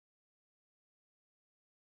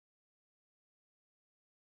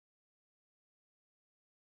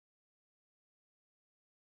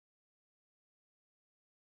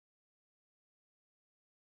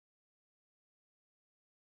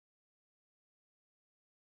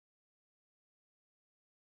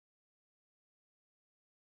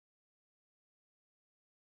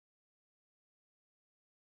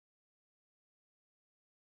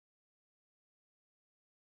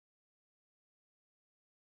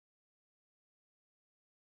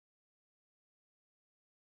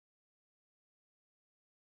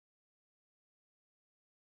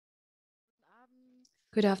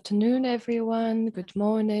Good afternoon, everyone. Good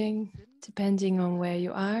morning, depending on where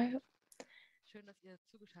you are.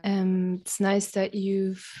 It's nice that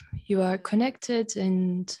you are connected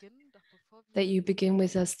and that you begin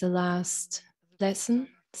with us the last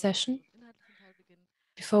session.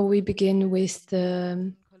 Before we begin with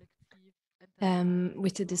the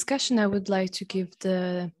discussion, I would like to give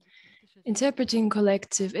the Interpreting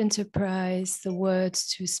Collective Enterprise the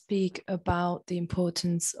words to speak about the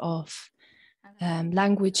importance of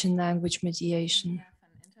language and language mediation.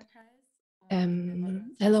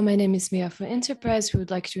 Hello, my name is Mia from Enterprise. We would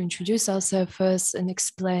like to introduce ourselves first and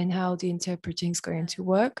explain how the interpreting is going to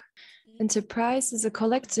work. Enterprise is a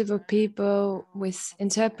collective of people with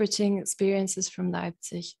interpreting experiences from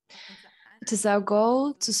Leipzig. It is our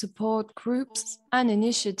goal to support groups and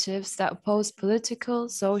initiatives that oppose political,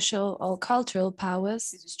 social, or cultural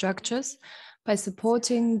powers, structures, by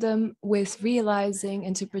supporting them with realizing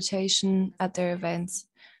interpretation at their events.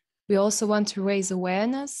 We also want to raise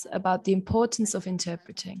awareness about the importance of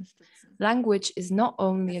interpreting. Language is not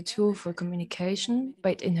only a tool for communication,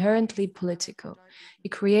 but inherently political. It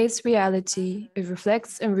creates reality, it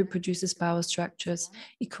reflects and reproduces power structures,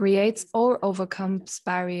 it creates or overcomes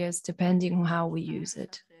barriers depending on how we use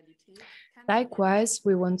it. Likewise,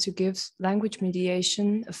 we want to give language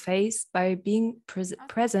mediation a face by being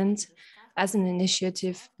present as an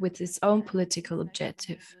initiative with its own political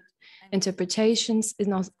objective. Interpretations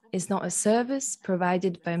is not a service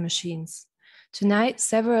provided by machines. Tonight,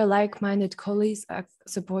 several like-minded colleagues are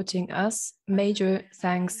supporting us. Major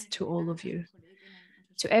thanks to all of you.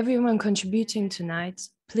 To everyone contributing tonight,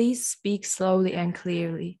 please speak slowly and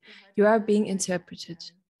clearly. You are being interpreted.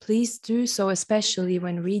 Please do so especially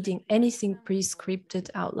when reading anything pre-scripted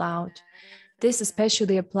out loud. This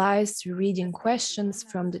especially applies to reading questions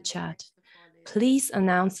from the chat. Please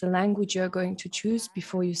announce the language you're going to choose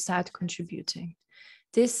before you start contributing.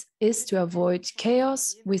 This is to avoid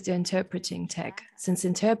chaos with the interpreting tech, since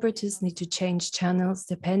interpreters need to change channels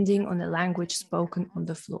depending on the language spoken on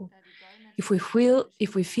the floor. If we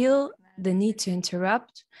feel the need to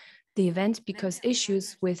interrupt the event because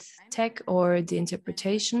issues with tech or the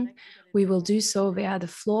interpretation, we will do so via the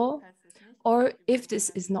floor, or if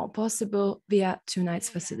this is not possible, via tonight's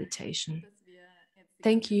facilitation.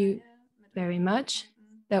 Thank you very much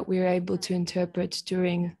that we were able to interpret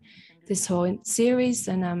during this whole series,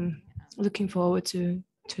 and I'm looking forward to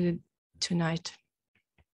tonight.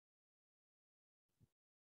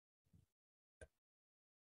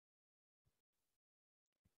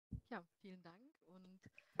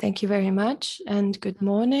 Thank you very much, and good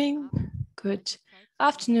morning, good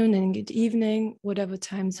afternoon, and good evening, whatever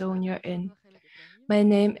time zone you're in. My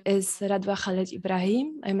name is Radwa Khaled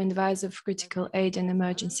Ibrahim. I'm an advisor of Critical Aid and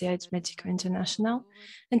Emergency Aid Medico International,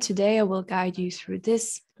 and today I will guide you through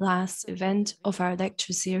this last event of our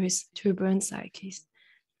lecture series, Turbulent Psyches.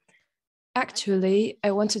 Actually,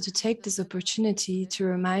 I wanted to take this opportunity to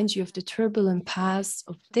remind you of the turbulent past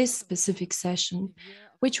of this specific session,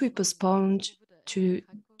 which we postponed to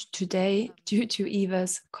today due to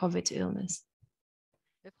Eva's COVID illness.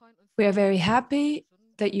 We are very happy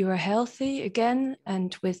that you are healthy again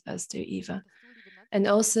and with us, dear Eva. And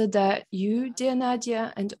also that you, dear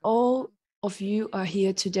Nadia, and all of you are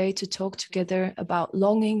here today to talk together about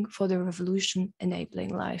longing for the revolution enabling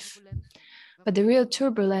life. But the real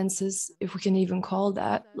turbulences, if we can even call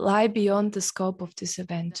that, lie beyond the scope of this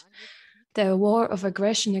event. The war of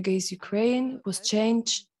aggression against Ukraine was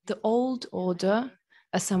changed the old order,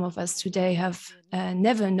 as some of us today have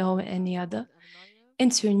never known any other,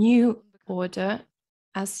 into a new order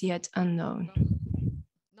as yet unknown.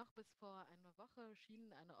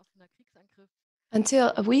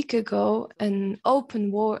 Until a week ago, an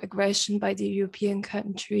open war aggression by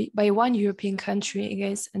one European country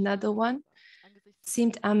against another one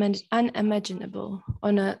seemed unimaginable.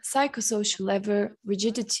 On a psychosocial level,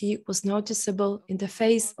 rigidity was noticeable in the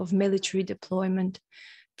face of military deployment,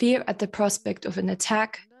 fear at the prospect of an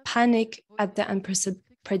attack, panic at the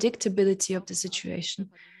unpredictability of the situation.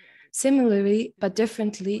 Similarly, but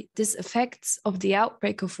differently, these effects of the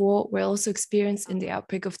outbreak of war were also experienced in the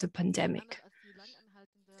outbreak of the pandemic.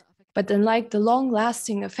 But unlike the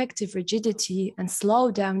long-lasting effective rigidity and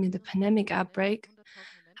slowdown in the pandemic outbreak,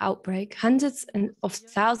 hundreds of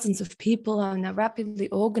thousands of people are now rapidly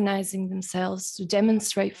organizing themselves to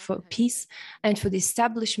demonstrate for peace and for the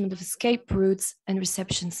establishment of escape routes and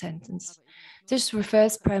reception centers. This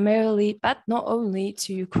refers primarily, but not only,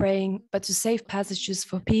 to Ukraine, but to safe passages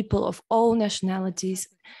for people of all nationalities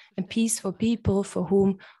and peace for people for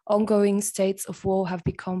whom ongoing states of war have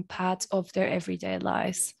become part of their everyday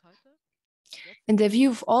lives. In the view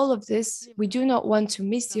of all of this, we do not want to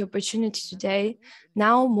miss the opportunity today,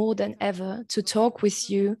 now more than ever, to talk with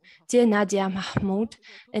you, dear Nadia, Mahmood,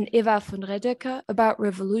 and Eva von Redecker, about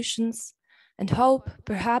revolutions and hope,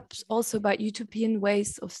 perhaps also about utopian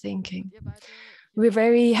ways of thinking. We're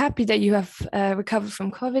very happy that you have recovered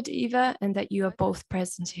from COVID, Eva, and that you are both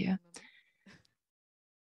present here.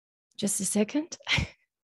 Just a second.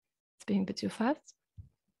 It's being a bit too fast.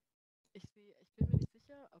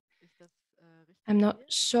 I'm not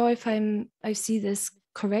sure if I see this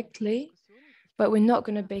correctly, but we're not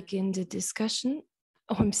going to begin the discussion.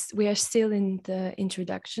 We are still in the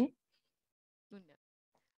introduction.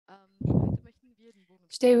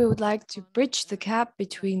 Today, we would like to bridge the gap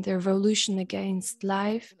between the revolution against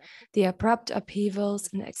life, the abrupt upheavals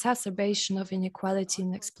and exacerbation of inequality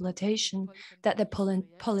and exploitation that the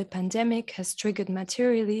polypandemic has triggered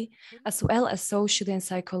materially, as well as socially and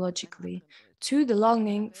psychologically, to the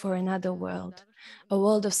longing for another world, a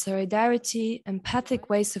world of solidarity, empathic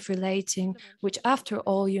ways of relating, which after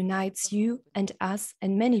all unites you and us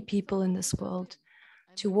and many people in this world,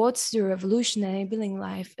 towards the revolution enabling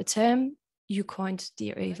life, a term you coined,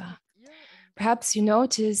 dear Eva. Perhaps you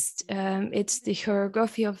noticed it's the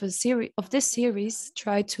choreography of this series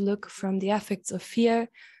tried to look from the affects of fear,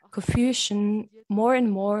 confusion, more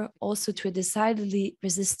and more also to a decidedly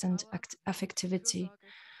resistant affectivity,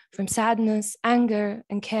 from sadness, anger,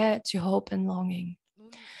 and care to hope and longing.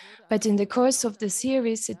 But in the course of the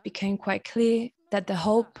series, it became quite clear that the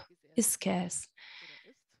hope is scarce.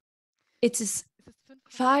 It is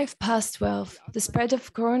 12:05. The spread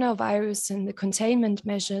of coronavirus and the containment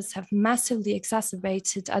measures have massively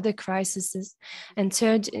exacerbated other crises and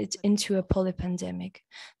turned it into a polypandemic.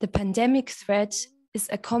 The pandemic threat is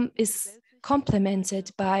complemented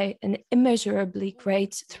by an immeasurably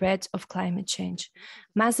great threat of climate change,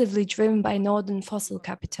 massively driven by northern fossil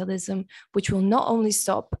capitalism, which will not only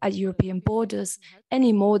stop at European borders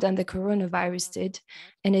any more than the coronavirus did,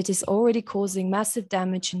 and it is already causing massive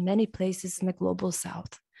damage in many places in the global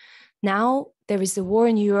south. Now there is a war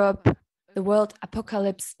in Europe. The world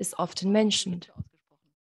apocalypse is often mentioned.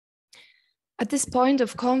 At this point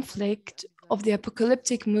of conflict, of the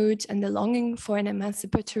apocalyptic mood and the longing for an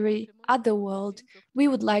emancipatory other world, we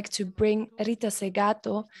would like to bring Rita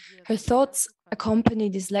Segato. Her thoughts accompany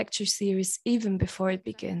this lecture series even before it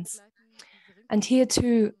begins. And here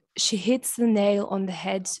too, she hits the nail on the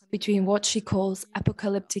head between what she calls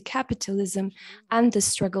apocalyptic capitalism and the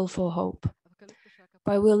struggle for hope.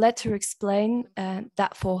 But we'll let her explain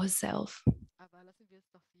that for herself.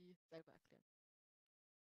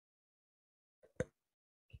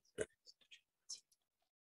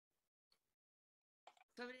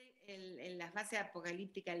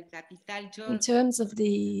 In terms of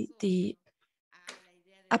the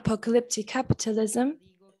apocalyptic capitalism,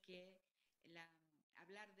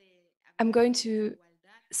 I'm going to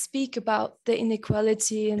speak about the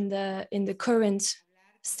inequality in the current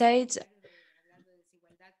state.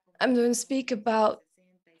 I'm going to speak about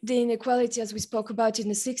the inequality as we spoke about in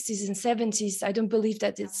the 60s and 70s. I don't believe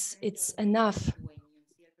that it's enough.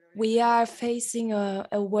 We are facing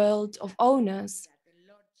a world of owners.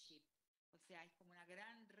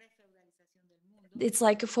 It's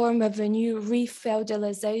like a form of a new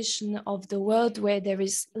re-feudalization of the world where there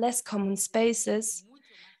is less common spaces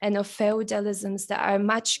and of feudalisms that are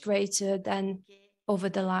much greater than over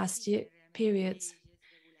the last periods.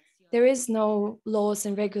 There is no laws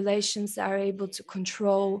and regulations that are able to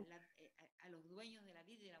control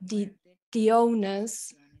the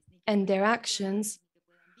owners and their actions,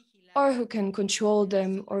 or who can control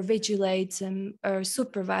them or vigilate them or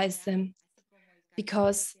supervise them,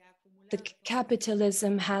 because the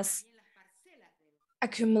capitalism has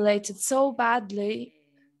accumulated so badly,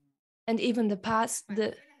 and even the past,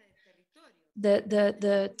 the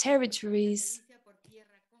territories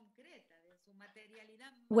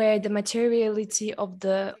where the materiality of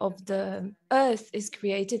the earth is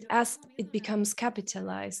created as it becomes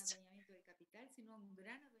capitalized.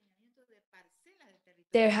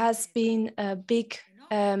 There has been a big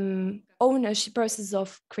ownership process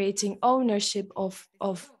of creating ownership of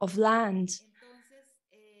land,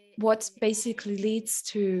 what basically leads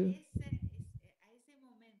to,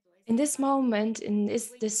 in this moment, in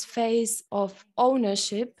this phase of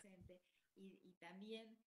ownership,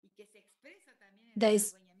 that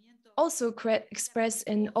is also expressed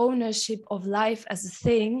in ownership of life as a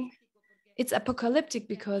thing. It's apocalyptic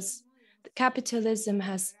because capitalism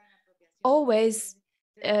has always,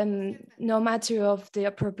 no matter of the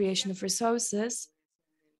appropriation of resources,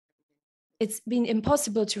 it's been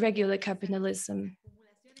impossible to regulate capitalism,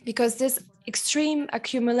 because this extreme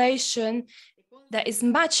accumulation that is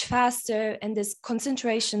much faster, and these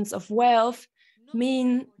concentrations of wealth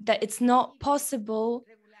mean that it's not possible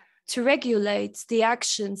to regulate the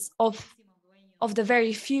actions of the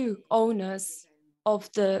very few owners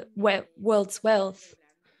of the world's wealth.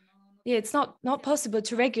 Yeah, it's not possible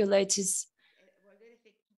to regulate. It's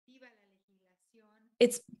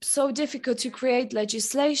so difficult to create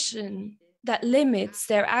legislation that limits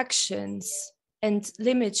their actions and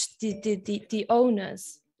limits the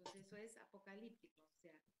owners.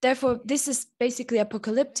 Therefore, this is basically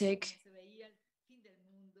apocalyptic.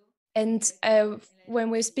 And when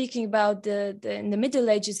we're speaking about in the Middle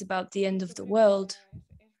Ages about the end of the world,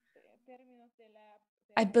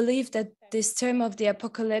 I believe that this term of the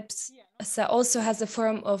apocalypse also has a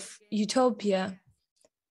form of utopia.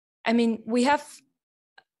 I mean, we have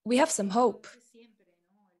some hope.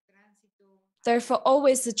 Therefore,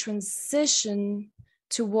 always a transition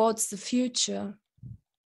towards the future.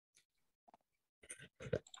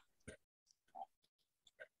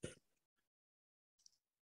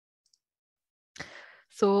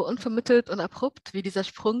 So unvermittelt und abrupt, wie dieser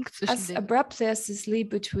Sprung zwischen As abruptly as this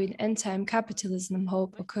leap between end-time capitalism and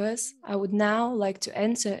hope occurs, I would now like to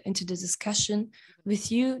enter into the discussion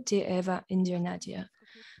with you, dear Eva and dear Nadia.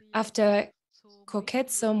 After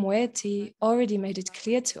Coquetzo Moeti already made it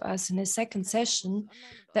clear to us in his second session,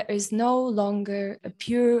 there is no longer a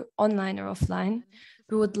pure online or offline.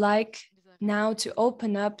 We would like now to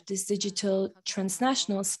open up this digital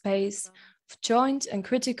transnational space of joint and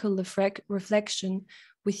critical reflection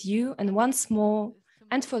with you, and once more,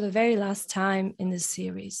 and for the very last time in this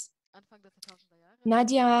series.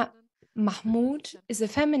 Nadia Mahmood is a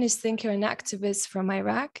feminist thinker and activist from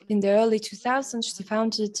Iraq. In the early 2000s, she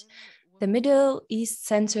founded the Middle East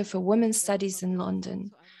Center for Women's Studies in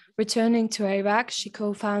London. Returning to Iraq, she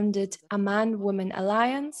co-founded a Man-Woman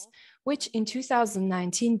Alliance, which in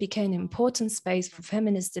 2019 became an important space for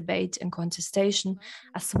feminist debate and contestation,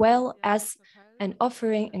 as well as an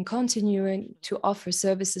offering and continuing to offer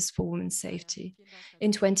services for women's safety.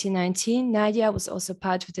 In 2019, Nadia was also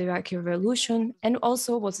part of the Iraqi Revolution and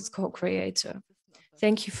also was its co-creator.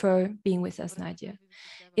 Thank you for being with us, Nadia.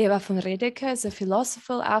 Eva von Redecker is a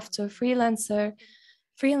philosopher, author, freelance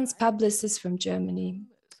publicist from Germany.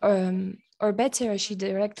 Or better, as she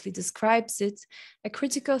directly describes it, a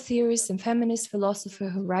critical theorist and feminist philosopher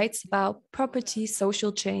who writes about property,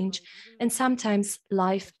 social change, and sometimes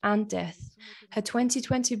life and death. Her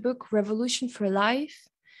 2020 book, Revolution for Life,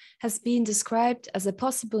 has been described as a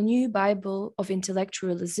possible new Bible of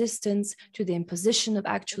intellectual resistance to the imposition of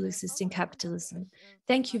actual existing capitalism.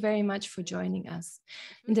 Thank you very much for joining us.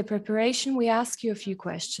 In the preparation, we ask you a few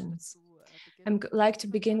questions. I'd like to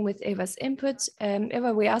begin with Eva's input.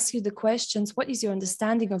 Eva, we ask you the questions. What is your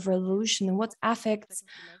understanding of revolution and what aspects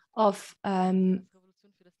of and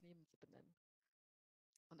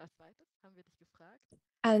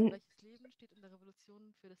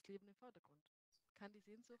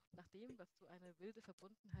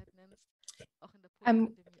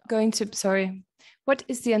what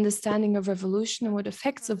is the understanding of revolution and what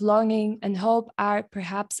effects of longing and hope are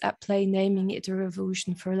perhaps at play, naming it a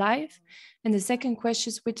revolution for life? And the second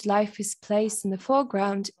question is, which life is placed in the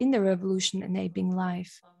foreground in the revolution enabling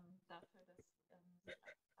life?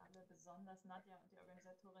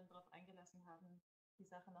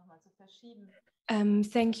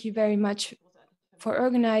 Thank you very much for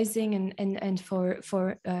organizing and for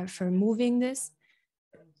moving this.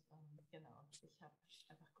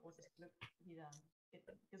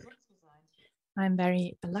 I'm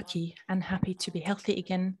very lucky and happy to be healthy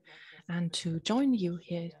again and to join you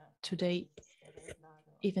here today,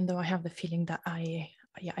 even though I have the feeling that I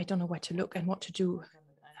don't know where to look and what to do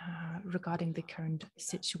regarding the current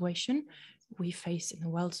situation we face in the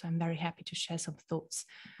world. So I'm very happy to share some thoughts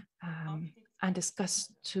and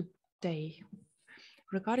discuss today.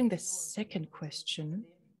 Regarding the second question,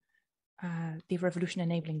 the revolution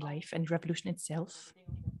enabling life and revolution itself,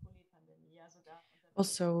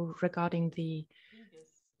 also regarding the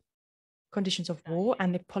conditions of war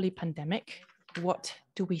and the polypandemic, what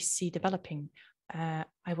do we see developing?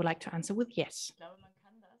 I would like to answer with yes.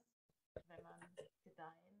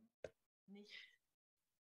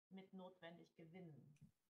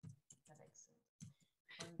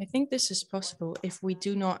 I think this is possible if we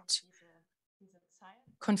do not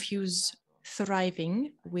confuse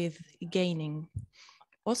thriving with gaining.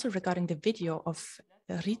 Also regarding the video of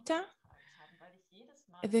Rita,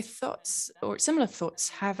 the thoughts or similar thoughts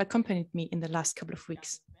have accompanied me in the last couple of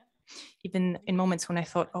weeks. Even in moments when I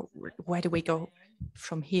thought, oh, where do we go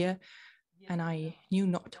from here? And I knew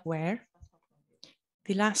not where.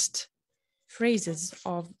 The last phrases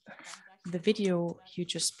of the video you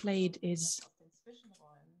just played is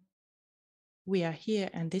we are here,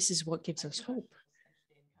 and this is what gives us hope.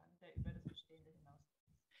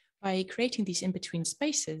 By creating these in-between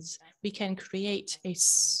spaces, we can create a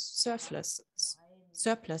surplus,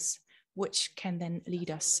 which can then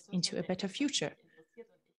lead us into a better future.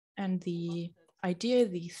 And the idea,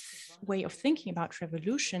 the way of thinking about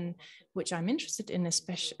revolution, which I'm interested in,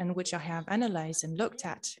 especially, and which I have analyzed and looked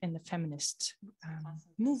at in the feminist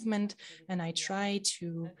movement, and I try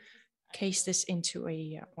to case this into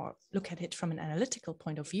or look at it from an analytical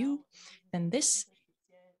point of view, then this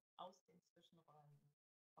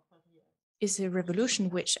is a revolution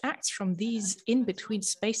which acts from these in-between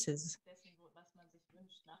spaces.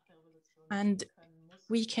 And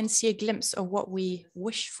we can see a glimpse of what we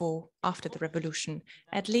wish for after the revolution,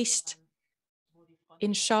 at least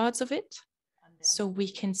in shards of it, so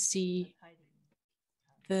we can see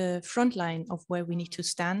the front line of where we need to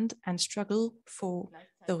stand and struggle for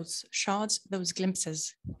those shards, those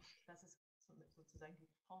glimpses.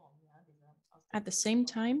 At the same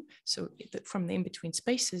time, so from the in-between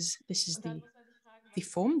spaces, this is the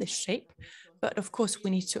form, the shape. But of course, we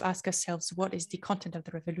need to ask ourselves, what is the content of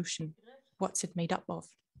the revolution? What's it made up of?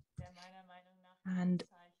 And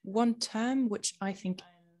one term which I think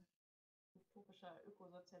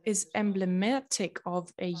is emblematic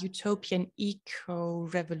of a utopian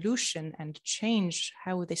eco-revolution and change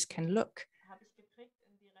how this can look.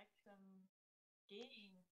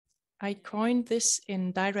 I coined this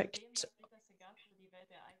in direct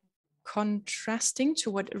contrasting to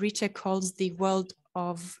what Rita calls the world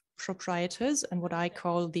of proprietors and what I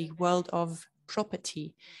call the world of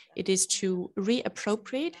property. It is to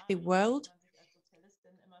reappropriate the world.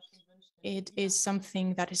 It is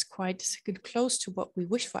something that is quite close to what we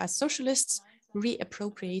wish for as socialists,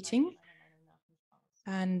 reappropriating.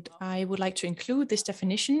 And I would like to include this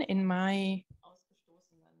definition in my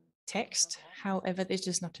text. However, this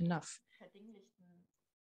is not enough.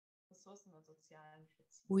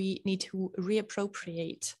 We need to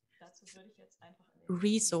reappropriate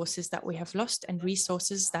resources that we have lost and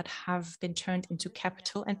resources that have been turned into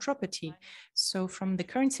capital and property. So from the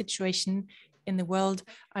current situation in the world,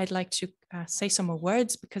 I'd like to say some more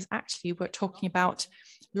words, because actually we're talking about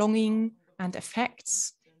longing and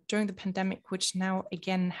effects during the pandemic, which now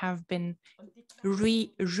again have been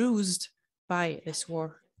re-used by this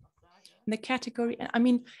war. In the category, I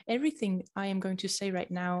mean, everything I am going to say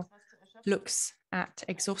right now looks at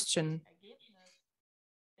exhaustion.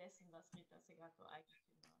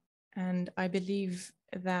 And I believe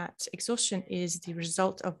that exhaustion is the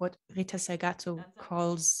result of what Rita Segato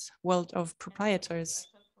calls world of proprietors.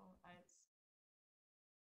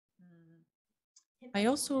 I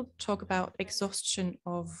also talk about exhaustion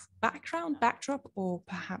of background, backdrop, or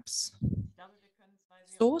perhaps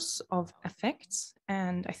source of effects.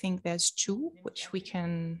 And I think there's two which we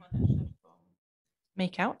can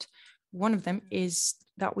make out. One of them is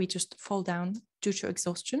that we just fall down due to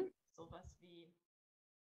exhaustion.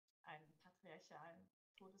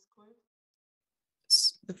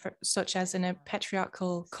 Such as in a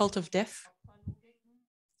patriarchal cult of death,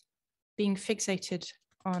 being fixated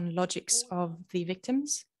on logics of the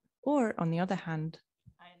victims, or on the other hand,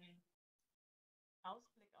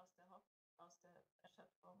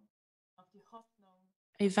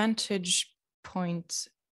 a vantage point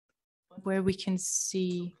where we can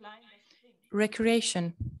see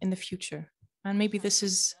recreation in the future. And maybe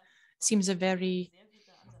this seems a very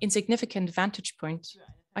insignificant vantage point.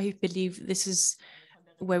 I believe this is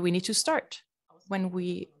where we need to start when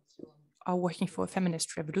we are working for a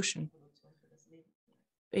feminist revolution,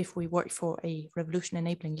 if we work for a revolution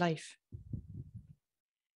enabling life.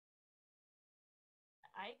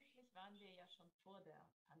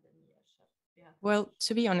 Well,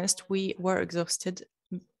 to be honest, we were exhausted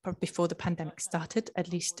before the pandemic started,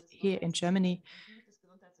 at least here in Germany.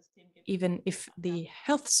 Even if the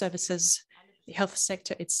health services, the health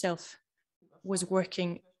sector itself was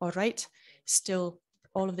working all right, still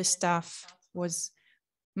all of the staff was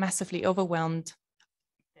massively overwhelmed.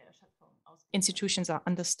 Institutions are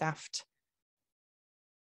understaffed.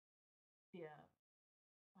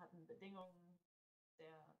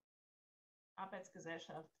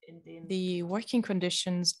 The working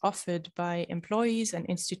conditions offered by employees and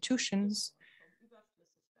institutions,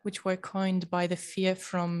 which were coined by the fear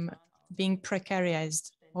from being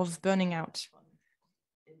precarized, of burning out.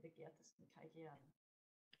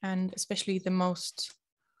 And especially the most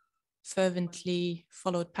fervently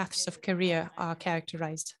followed paths of career are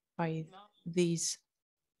characterized by these.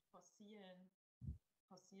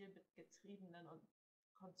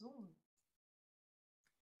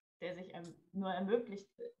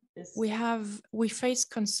 we face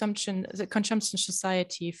consumption, the consumption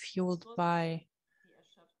society fueled by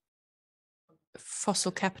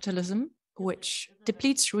fossil capitalism, which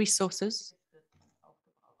depletes resources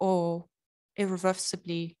or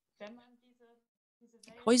irreversibly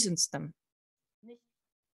poisons them.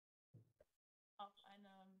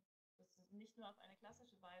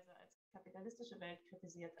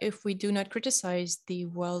 If we do not criticize the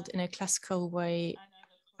world in a classical way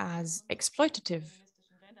as exploitative,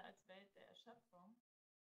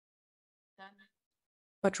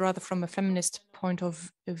 but rather from a feminist point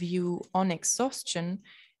of view on exhaustion,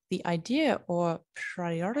 the idea or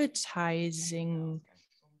prioritizing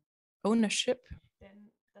ownership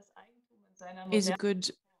is a good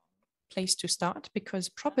place to start, because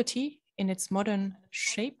property in its modern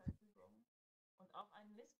shape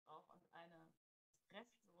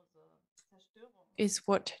is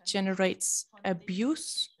what generates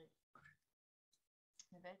abuse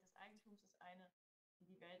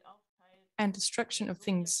and destruction of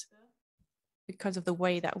things because of the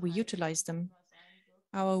way that we utilize them.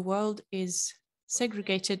 Our world is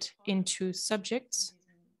segregated into subjects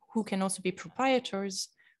who can also be proprietors,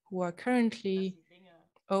 who are currently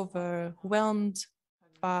overwhelmed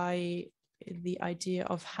by the idea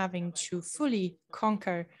of having to fully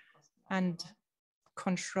conquer and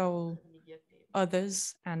control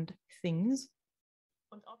others and things,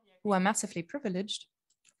 who are massively privileged.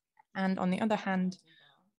 And on the other hand,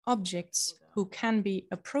 objects who can be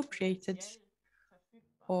appropriated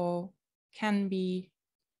or can be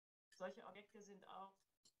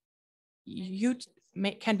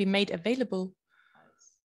made available.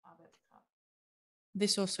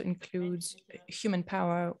 This also includes human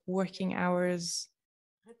power, working hours,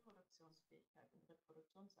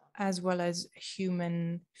 as well as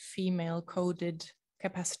human female coded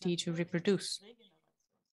capacity to reproduce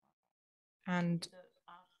and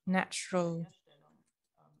natural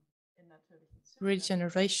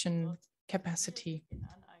regeneration capacity.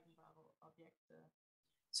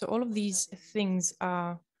 So all of these things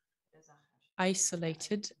are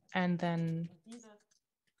isolated, and then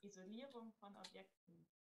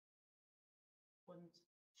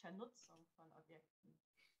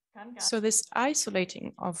so this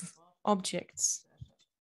isolating of objects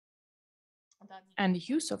and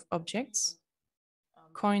use of objects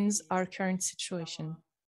coins our current situation.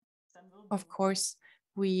 Of course,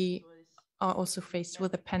 we are also faced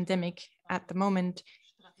with a pandemic at the moment,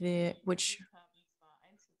 which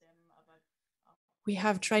we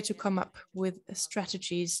have tried to come up with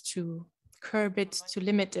strategies to curb it, to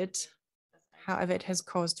limit it. However, it has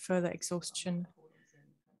caused further exhaustion,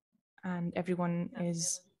 and everyone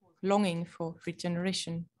is longing for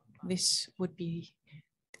regeneration. This would be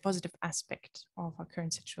the positive aspect of our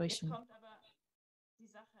current situation.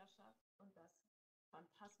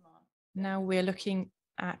 Now we're looking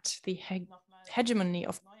at the hegemony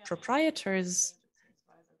of proprietors,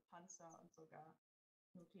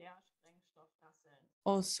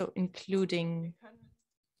 also including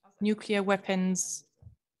nuclear weapons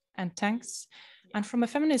and tanks. And from a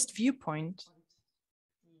feminist viewpoint,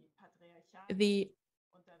 the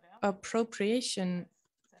appropriation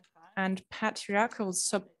and patriarchal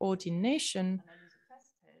subordination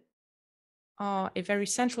are a very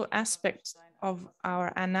central aspect of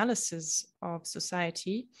our analysis of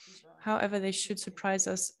society. However, they should surprise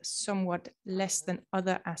us somewhat less than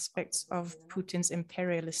other aspects of Putin's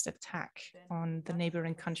imperialist attack on the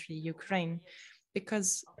neighboring country, Ukraine,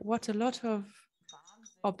 because what a lot of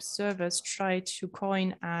observers try to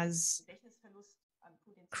coin as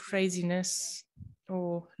craziness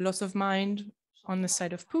or loss of mind on the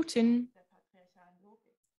side of Putin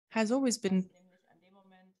has always been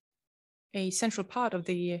a central part of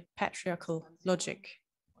the patriarchal logic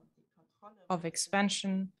of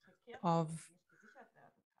expansion, of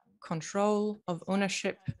control, of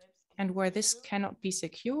ownership, and where this cannot be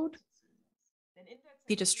secured,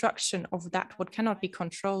 the destruction of that what cannot be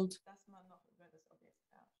controlled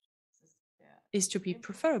is to be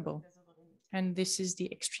preferable. And this is the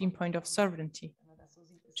extreme point of sovereignty,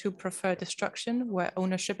 to prefer destruction where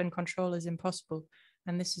ownership and control is impossible.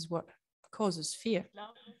 And this is what causes fear.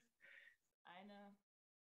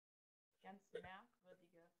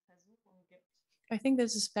 I think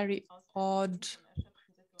there's this very odd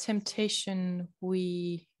temptation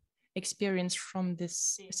we experience from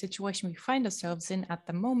this situation we find ourselves in at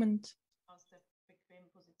the moment.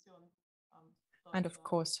 And of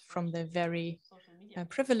course, from the very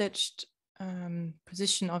privileged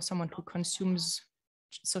position of someone who consumes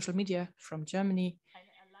social media from Germany.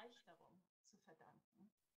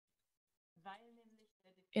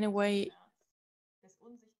 In a way,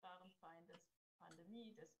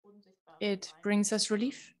 It brings us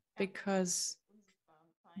relief because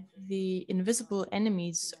the invisible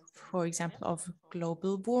enemies, for example, of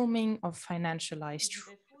global warming, of financialized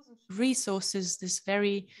resources, this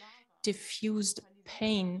very diffused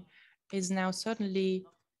pain is now suddenly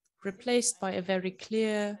replaced by a very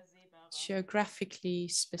clear, geographically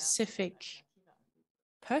specific,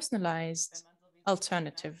 personalized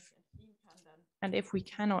alternative. And if we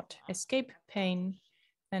cannot escape pain,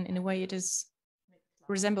 then in a way it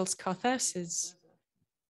resembles catharsis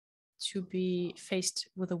to be faced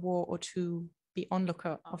with a war or to be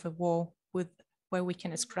onlooker of a war where we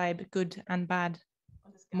can ascribe good and bad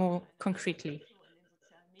more concretely.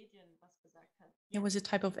 There was a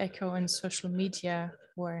type of echo in social media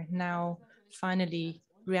where now finally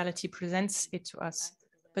reality presents it to us,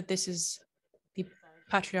 but this is the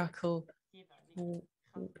patriarchal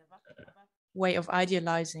way of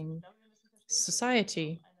idealizing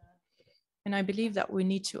society. And I believe that we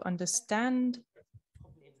need to understand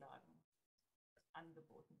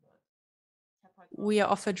we are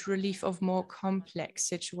offered relief of more complex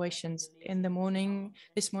situations.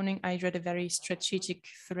 This morning, I read a very strategic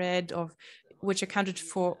thread of which accounted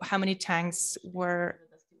for how many tanks were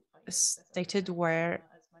stated where,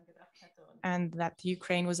 and that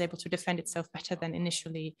Ukraine was able to defend itself better than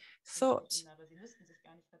initially thought.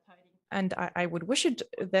 And I would wish it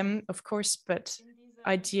them, of course, but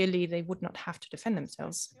ideally they would not have to defend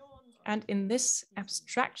themselves. And in this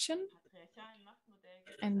abstraction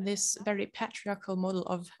and this very patriarchal model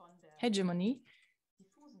of hegemony,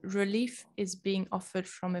 relief is being offered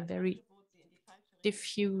from a very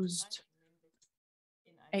diffused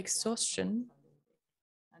exhaustion.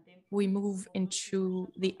 We move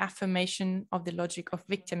into the affirmation of the logic of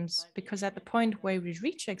victims, because at the point where we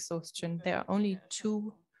reach exhaustion, there are only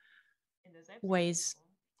two ways: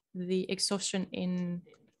 the exhaustion in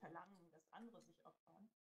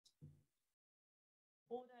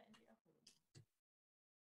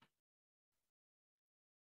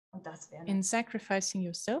sacrificing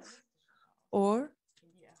yourself, or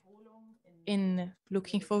in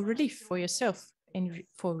looking for relief for yourself,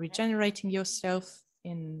 for regenerating yourself,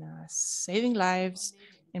 in saving lives,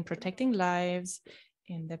 in protecting lives,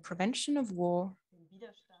 in the prevention of war,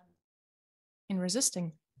 in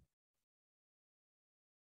resisting.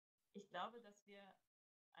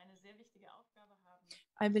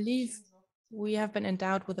 I believe we have been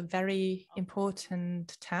endowed with a very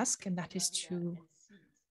important task, and that is to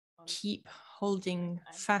keep holding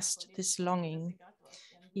fast this longing,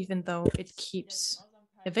 even though it keeps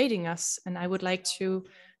evading us. And I would like to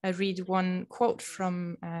read one quote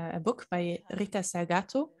from a book by Rita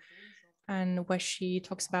Segato, and where she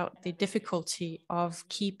talks about the difficulty of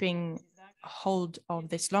keeping hold of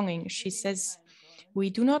this longing. She says,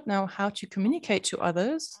 "We do not know how to communicate to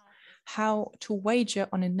others, how to wager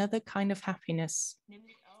on another kind of happiness,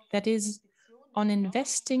 that is, on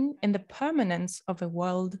investing in the permanence of a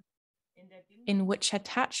world in which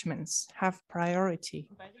attachments have priority."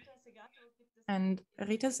 And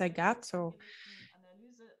Rita Zagato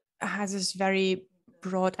has this very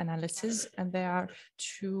broad analysis, and there are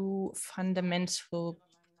two fundamental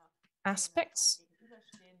aspects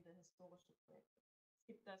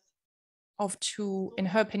of two, in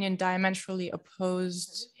her opinion, diametrically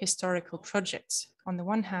opposed historical projects. On the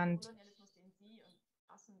one hand,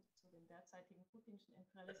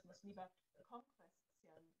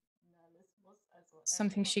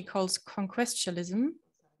 something she calls conquestialism,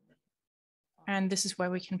 and this is where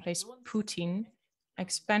we can place Putin,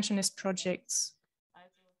 expansionist projects,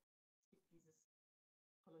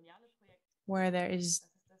 where there is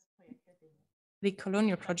the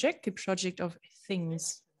colonial project, the project of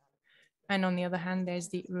things. And on the other hand, there's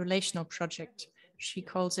the relational project. She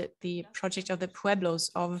calls it the project of the pueblos,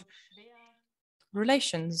 of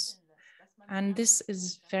relations. And this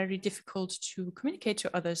is very difficult to communicate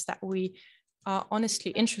to others, that we are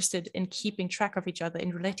honestly interested in keeping track of each other,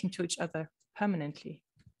 in relating to each other permanently.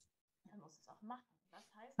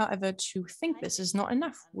 However, to think this is not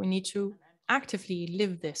enough. We need to actively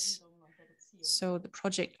live this. So the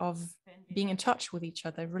project of being in touch with each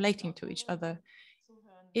other, relating to each other.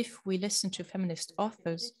 If we listen to feminist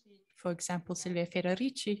authors, for example, Silvia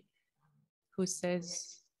Federici, who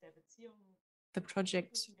says the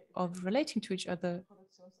project of relating to each other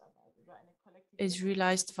is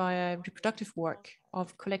realized via reproductive work,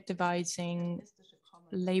 of collectivizing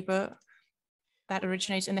labor that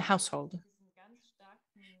originates in the household.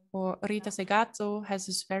 Or Rita Segato has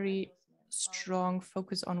this very strong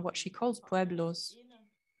focus on what she calls pueblos,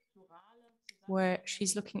 where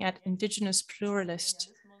she's looking at indigenous pluralist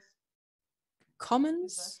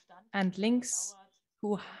commons and links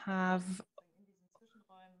who have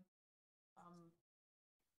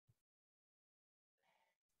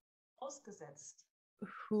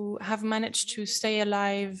who have managed to stay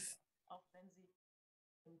alive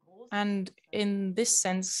and in this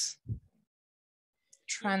sense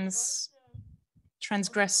transgress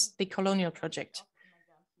the colonial project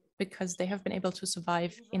because they have been able to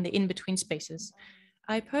survive in the in-between spaces.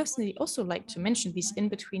 I personally also like to mention these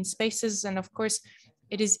in-between spaces, and of course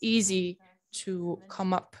it is easy to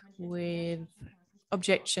come up with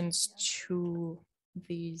objections to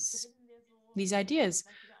these ideas.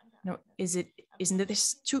 You know, isn't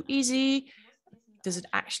this too easy? Does it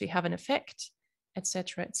actually have an effect?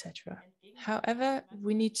 Etc., etc. However,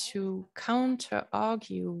 we need to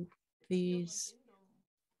counter-argue these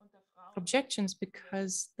objections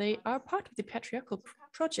because they are part of the patriarchal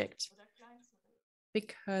project.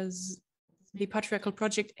 Because the patriarchal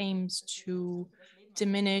project aims to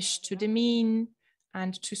diminish, to demean,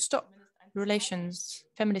 and to stop relations,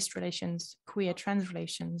 feminist relations, queer, trans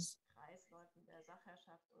relations.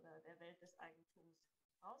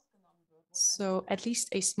 So at least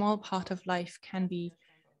a small part of life can be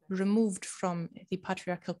removed from the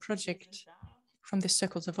patriarchal project, from the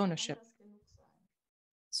circles of ownership.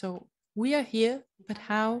 So we are here, but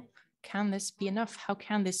how can this be enough? How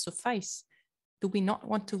can this suffice? Do we not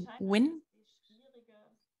want to win?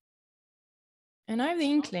 And I have the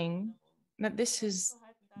inkling that this is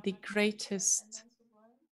the greatest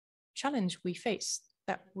challenge we face,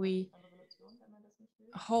 that we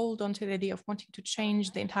hold on to the idea of wanting to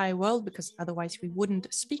change the entire world, because otherwise we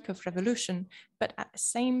wouldn't speak of revolution, but at the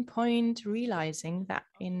same point realizing that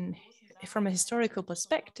from a historical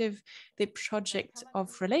perspective, the project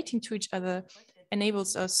of relating to each other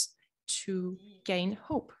enables us to gain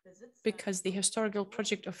hope, because the historical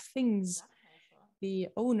project of things, the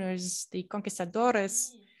owners, the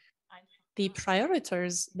conquistadores, the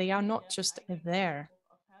prioritors, they are not just there.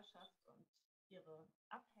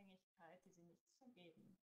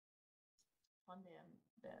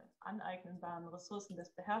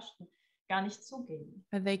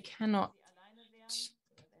 They cannot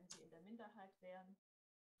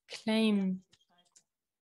claim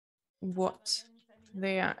what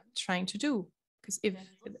they are trying to do, because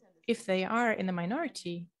if they are in the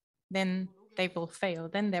minority, then they will fail,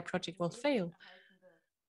 then their project will fail.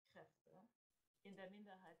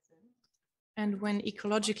 And when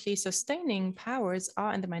ecologically sustaining powers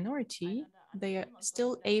are in the minority, they are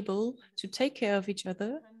still able to take care of each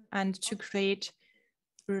other and to create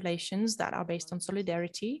relations that are based on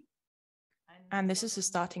solidarity. And this is a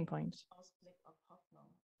starting point.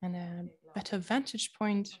 And a better vantage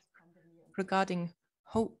point regarding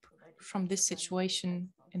hope from this situation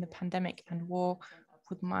in the pandemic and war,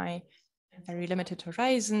 with my very limited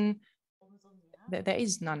horizon, there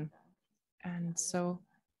is none. And so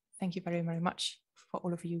thank you very, very much for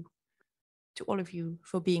all of you, to all of you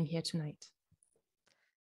for being here tonight.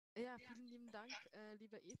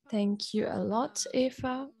 Thank you a lot,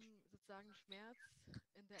 Eva.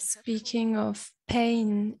 Speaking of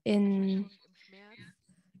pain in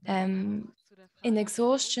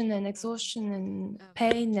exhaustion and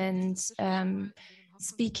pain, and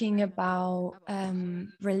speaking about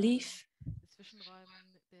relief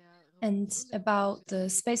and about the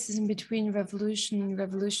spaces in between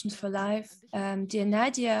revolution for life. Dear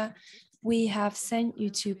Nadia, we have sent you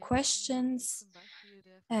 2 questions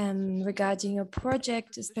regarding your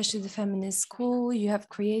project, especially the feminist school. You have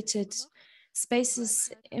created spaces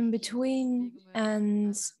in between,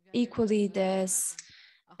 and equally there's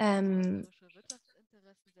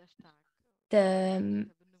the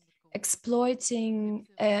exploiting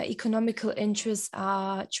economical interests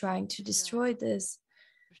are trying to destroy this.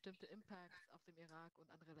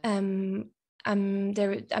 I'm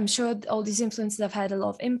sure all these influences have had a lot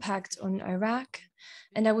of impact on Iraq.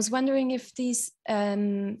 And I was wondering if these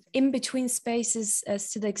in-between spaces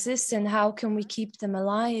still exist, and how can we keep them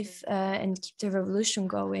alive and keep the revolution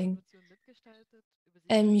going?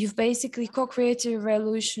 You've basically co-created a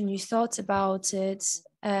revolution, you thought about it,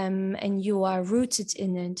 and you are rooted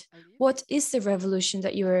in it. What is the revolution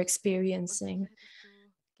that you are experiencing?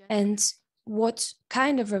 And what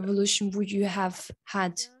kind of revolution would you have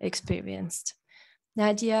had experienced?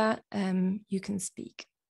 Nadia, you can speak.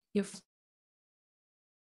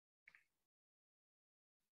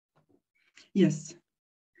 Yes.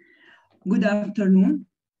 Good afternoon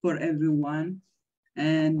for everyone,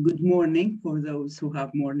 and good morning for those who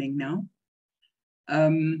have morning now.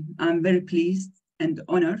 I'm very pleased and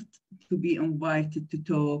honored to be invited to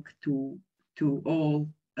talk to all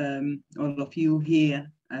of you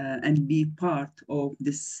here and be part of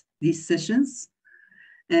these sessions.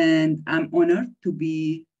 And I'm honored to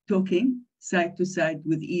be talking side to side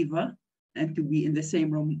with Eva and to be in the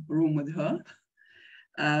same room with her.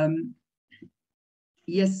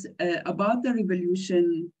 Yes, about the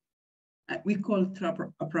revolution, we call it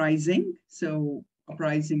uprising, so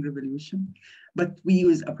uprising revolution, but we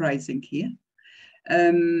use uprising here.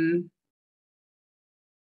 The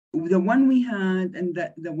one we had and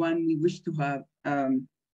the one we wish to have, and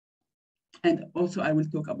also I will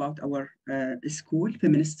talk about our school,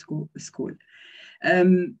 feminist school.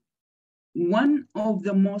 One of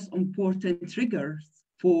the most important triggers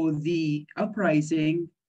for the uprising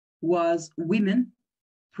was women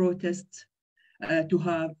protests to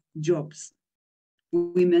have jobs.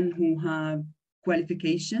 Women who have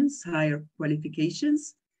qualifications, higher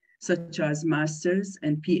qualifications, such as master's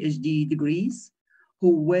and PhD degrees,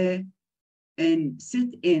 who were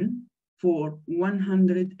sit-in for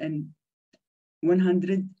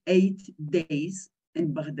 108 days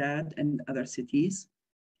in Baghdad and other cities.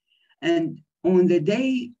 And on the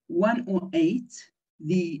day 108,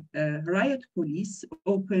 the riot police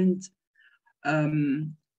opened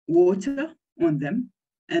water on them,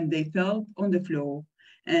 and they fell on the floor.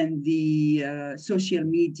 And the social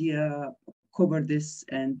media covered this,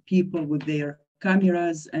 and people with their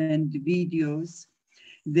cameras and videos,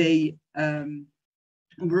 they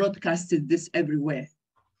broadcasted this everywhere.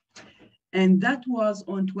 And that was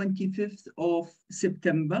on 25th of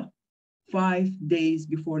September, 5 days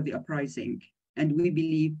before the uprising. And we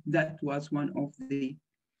believe that was one of the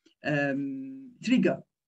trigger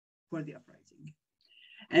for the uprising.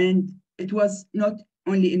 And it was not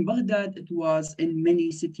only in Baghdad, it was in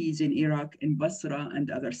many cities in Iraq, in Basra and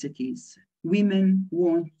other cities. Women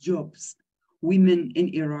want jobs. Women in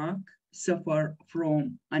Iraq suffer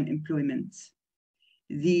from unemployment.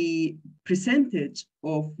 The percentage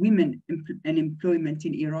of women unemployment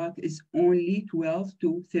in Iraq is only 12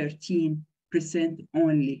 to 13%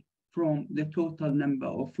 only from the total number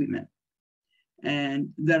of women.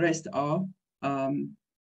 And the rest are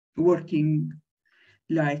working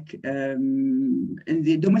like in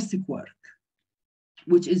the domestic work,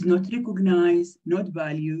 which is not recognized, not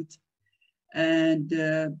valued. And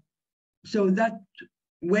so that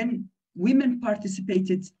when women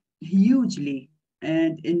participated hugely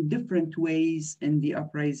and in different ways in the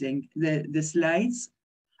uprising, the slides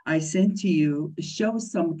I sent to you show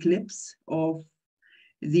some clips of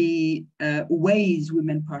the ways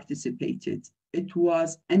women participated. It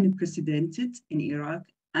was unprecedented in Iraq,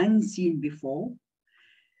 unseen before.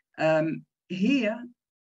 Here,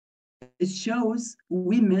 it shows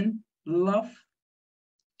women love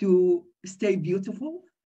to stay beautiful,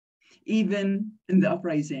 even in the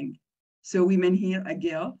uprising. So women here, a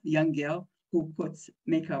girl, young girl, who puts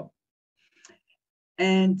makeup.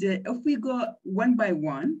 And if we go one by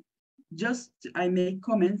one, just I make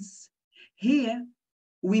comments. Here,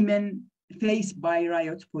 women faced by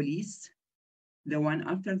riot police. The one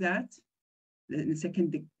after that, the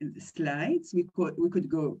second slides, we could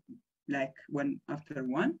go like one after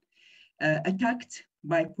one. Attacked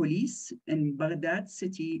by police in Baghdad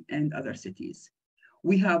city and other cities.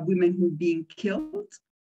 We have women who are being killed.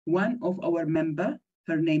 One of our member,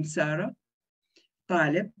 her name Sarah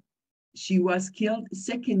Talib, she was killed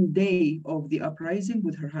second day of the uprising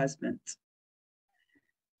with her husband.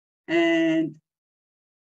 And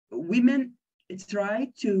women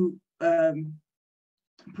tried to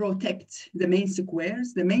protect the main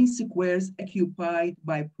squares occupied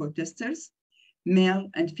by protesters, male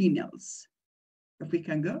and females. If we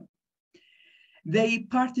can go. They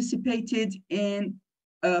participated in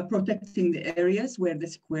protecting the areas where the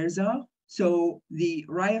squares are, so the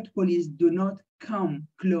riot police do not come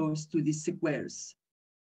close to the squares.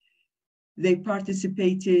 They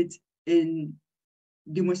participated in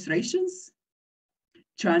demonstrations,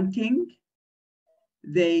 chanting.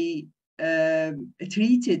 They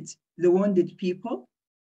treated the wounded people.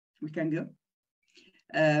 We can go.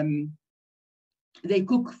 They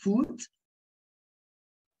cook food.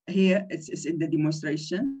 Here it's in the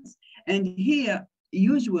demonstrations. And here,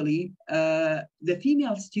 usually, the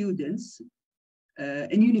female students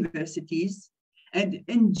in universities and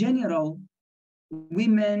in general,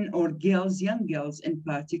 women or girls, young girls in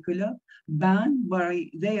particular, banned by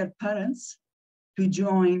their parents to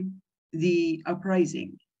join the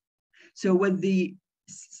uprising. So what the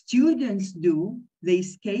students do, they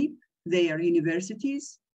escape their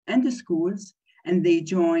universities and the schools, and they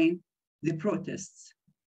join the protests.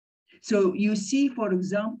 So you see, for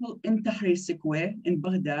example, in Tahrir Square in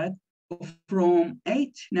Baghdad, from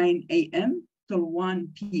 9 a.m. till 1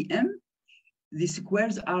 p.m., the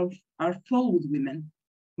squares are full with women,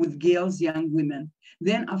 with girls, young women.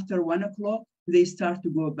 Then after 1 o'clock, they start to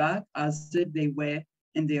go back as if they were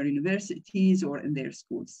in their universities or in their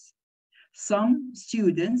schools. Some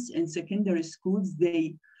students in secondary schools,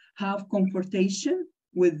 they have confrontation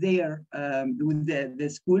with the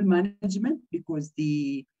school management, because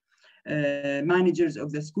the managers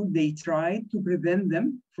of the school, they tried to prevent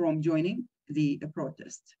them from joining the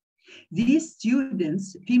protest. These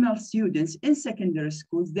students, female students in secondary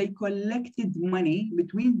schools, they collected money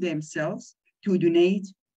between themselves to donate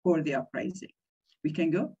for the uprising. We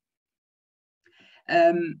can go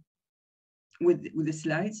with the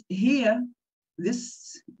slides. Here,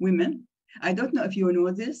 this women, I don't know if you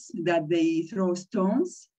know this, that they throw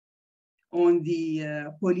stones on the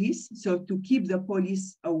police, so to keep the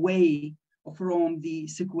police away from the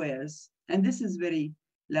squares. And this is very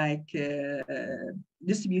like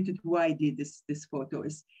distributed widely. This photo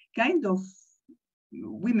is kind of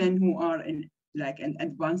women who are in like an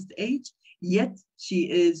advanced age, yet she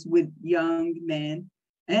is with young men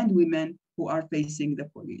and women who are facing the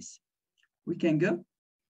police. We can go.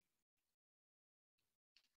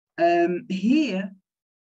 Here,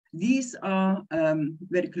 these are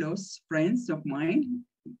very close friends of mine.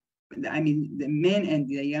 I mean, the men and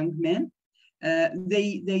the young men.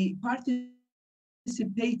 They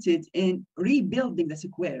participated in rebuilding the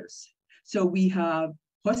squares. So we have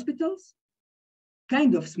hospitals,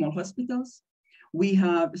 kind of small hospitals. We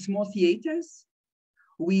have small theaters.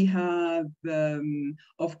 We have,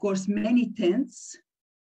 of course, many tents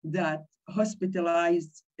that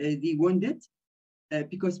hospitalized the wounded.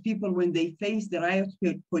 Because people, when they face the riot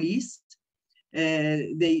police,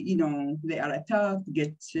 they are attacked,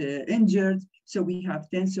 get injured. So we have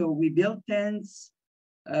tents. So we built tents,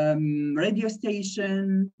 radio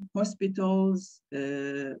station, hospitals.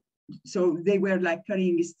 So they were like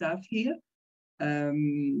carrying stuff here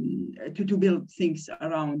to build things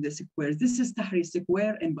around the squares. This is Tahrir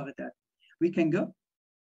Square in Baghdad. We can go.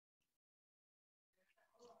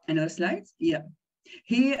 Another slide. Yeah.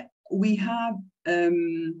 Here we have,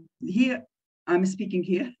 here I'm speaking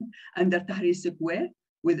here under Tahrir Square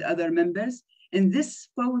with other members. In this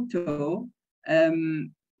photo,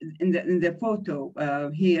 in the photo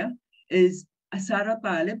here is Sarah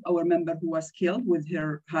Talib, our member who was killed with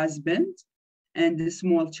her husband and a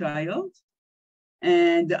small child.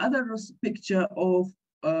 And the other picture of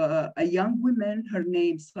a young woman, her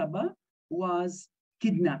name Saba, was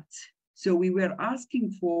kidnapped. So we were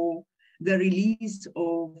asking for the release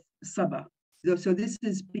of Saba. So this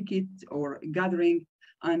is picket or gathering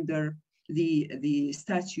under the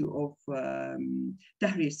statue of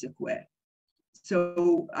Tahrir Square.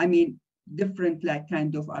 So, I mean, different like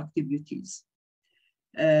kind of activities.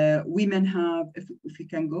 Women have, if we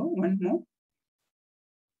can go, one more.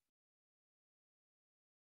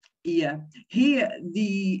 Yeah, here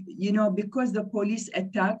because the police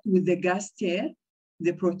attacked with the gas tear,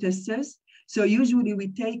 the protesters. So usually we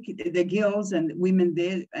take the girls and women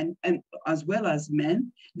there, and as well as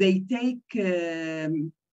men, they take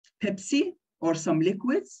Pepsi or some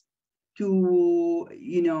liquids to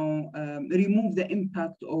remove the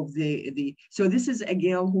impact of the. So this is a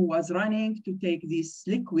girl who was running to take these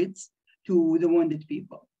liquids to the wounded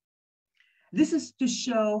people. This is to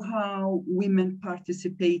show how women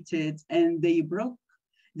participated and they broke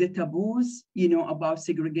the taboos, about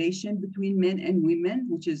segregation between men and women,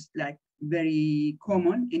 which is like very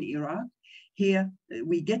common in Iraq. Here,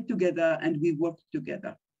 we get together and we work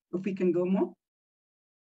together. If we can go more.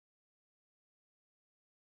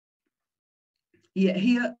 Yeah,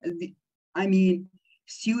 here,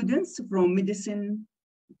 students from medicine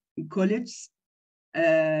college,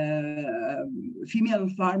 female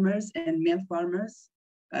farmers and male farmers,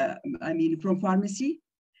 from pharmacy,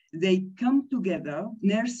 they come together,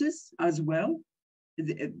 nurses as well,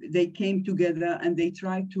 they came together and they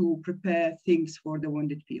try to prepare things for the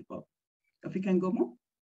wounded people. If we can go more.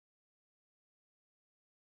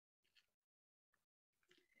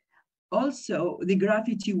 Also, the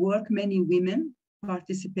graffiti work, many women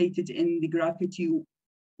participated in the graffiti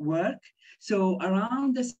work. So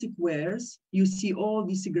around the squares, you see all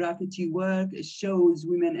this graffiti work. It shows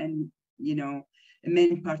women and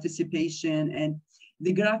men participation, and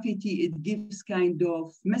the graffiti, it gives kind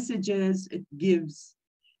of messages, it gives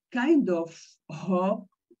kind of hope,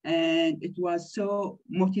 and it was so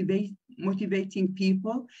motivating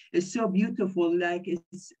people. It's so beautiful, like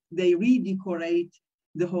they redecorate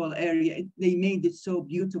the whole area. They made it so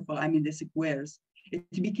beautiful, the squares. It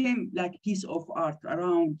became like a piece of art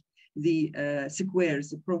around the squares,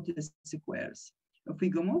 the protest squares. If we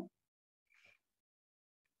go more.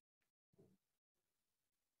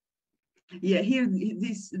 Yeah, here,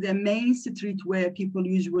 the main street where people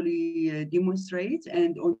usually demonstrate,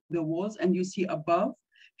 and on the walls, and you see above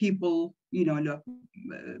people,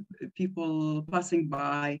 people passing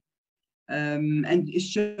by, and it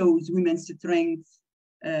shows women's strength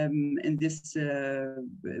in this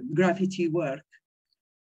graffiti work.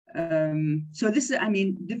 So this is, I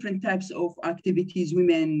mean, different types of activities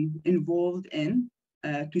women involved in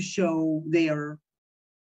to show their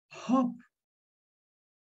hope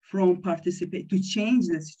from participate to change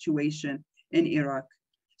the situation in Iraq.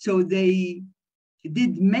 So they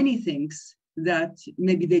did many things that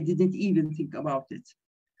maybe they didn't even think about it.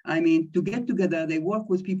 I mean, to get together, they work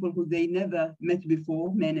with people who they never met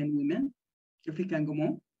before, men and women. If we can go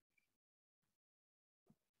more.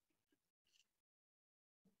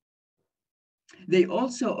 They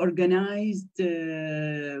also organized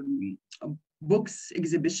books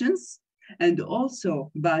exhibitions and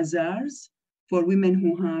also bazaars for women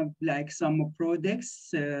who have like some products.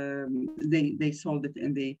 They sold it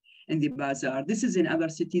in the bazaar. This is in other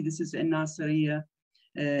city. This is in Nasiriyah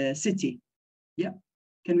city. Yeah,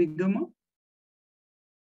 can we go more?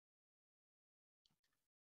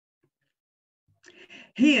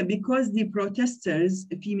 Here, because the protesters,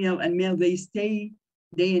 female and male, they stay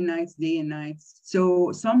day and nights.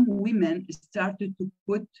 So some women started to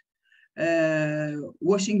put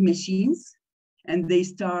washing machines, and they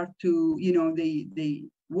start to, you know, they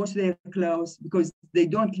wash their clothes because they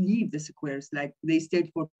don't leave the squares. Like they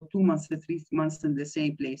stayed for 2 months or 3 months in the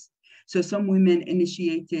same place. So some women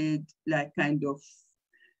initiated like kind of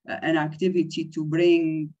an activity to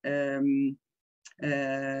bring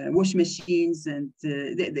wash machines, and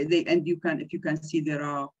and you can, if you can see,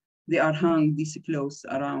 they are hung these clothes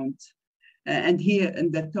around, and here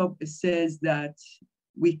in the top it says that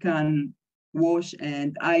we can wash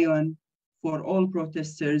and iron for all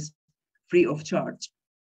protesters free of charge.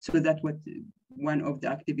 So that's what one of the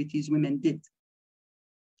activities women did.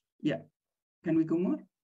 Yeah, can we go more?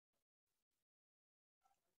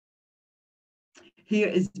 Here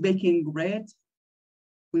is baking bread.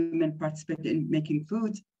 Women participate in making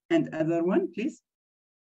food. And other one, please.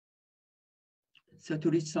 So to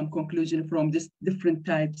reach some conclusion from this different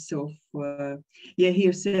types of,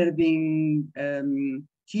 here serving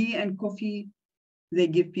tea and coffee, they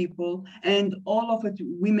give people, and all of it,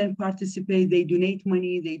 women participate, they donate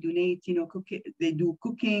money, they donate, you know, they do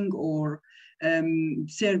cooking or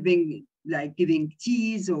serving, like giving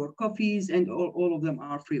teas or coffees, and all of them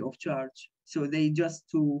are free of charge. So they just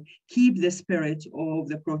to keep the spirit of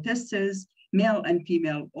the protesters, male and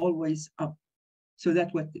female, always up. So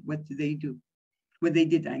that's what they do, what they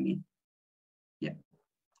did, I mean. Yeah,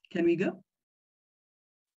 can we go?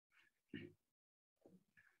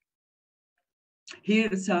 Here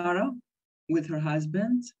is Sarah with her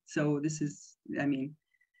husband. So this is, I mean,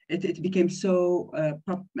 it became so,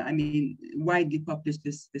 widely published,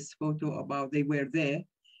 this photo about they were there.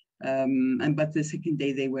 But the second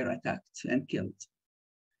day they were attacked and killed.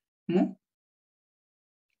 More?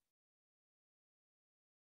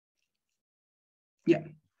 Yeah,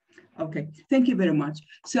 okay, thank you very much.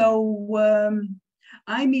 So,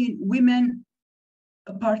 I mean, women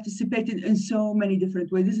participated in so many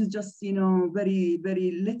different ways. This is just, you know, very,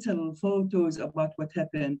 very little photos about what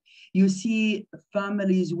happened. You see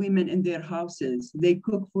families, women in their houses, they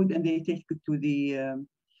cook food and they take it to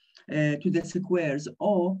the squares,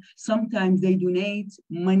 or sometimes they donate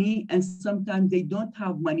money, and sometimes they don't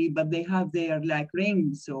have money, but they have their like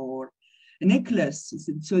rings or necklace,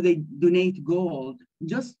 so they donate gold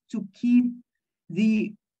just to keep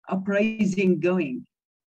the uprising going.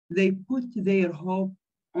 They put their hope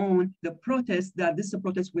on the protest, that this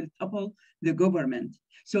protest will topple the government.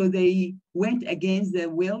 So they went against the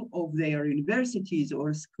will of their universities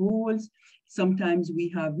or schools. Sometimes we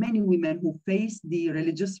have many women who face the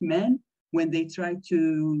religious men when they try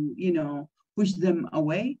to, you know, push them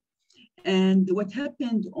away. And what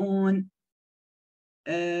happened on,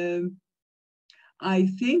 I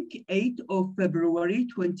think, 8th of February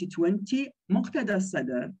 2020, Muqtada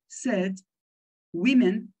Sadr said,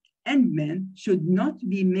 women and men should not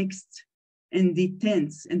be mixed in the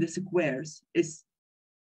tents, in the squares. It's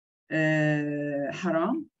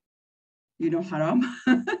haram, you know, haram.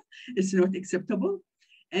 It's not acceptable,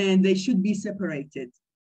 and they should be separated.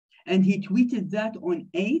 And he tweeted that on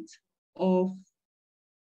 8th of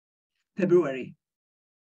February.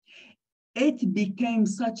 It became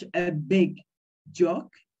such a big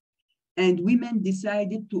joke, and women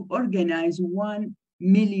decided to organize 1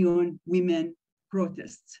 million women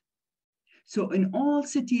protests. So in all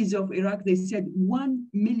cities of Iraq, they said 1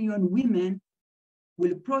 million women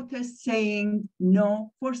will protest saying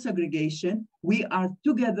no for segregation. We are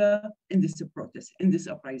together in this protest, in this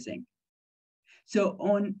uprising. So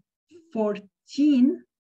on 14th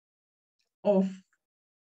of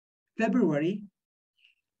February,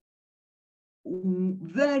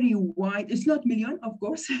 very white, it's not million, of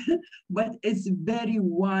course, but it's very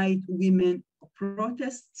white women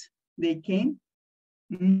protests. They came.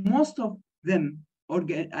 Most of them,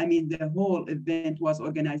 the whole event was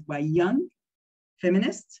organized by young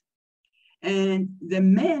feminists, and the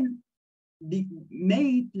men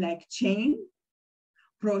made like chain,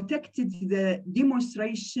 protected the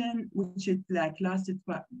demonstration, which it like lasted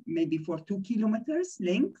maybe for 2 kilometers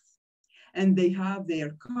length, and they have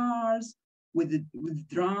their cars with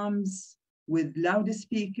drums, with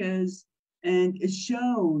loudspeakers, and it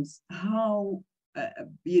shows how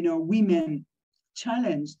women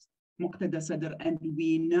challenged Muqtada Sadr, and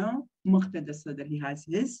we know Muqtada Sadr, he has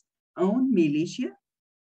his own militia,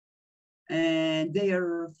 and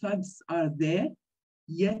their thugs are there,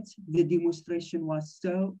 yet the demonstration was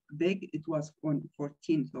so big. It was on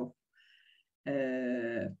 14th of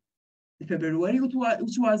February,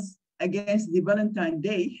 which was against the Valentine's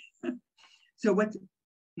Day. So what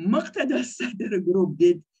Muqtada Sadr group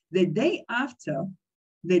did the day after,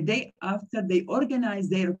 they organized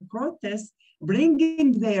their protest,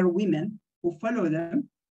 bringing their women who follow them,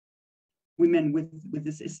 women with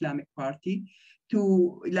this Islamic party,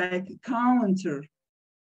 to like counter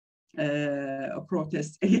a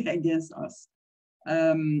protest against us.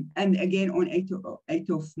 And again, on 8th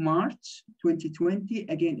of March 2020,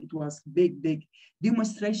 again, it was big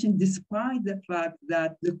demonstration, despite the fact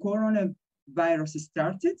that the coronavirus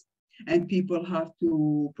started and people have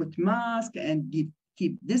to put masks and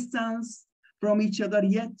keep distance from each other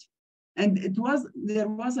yet. And there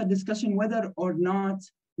was a discussion whether or not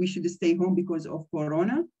we should stay home because of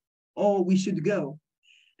Corona, or we should go.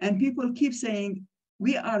 And people keep saying,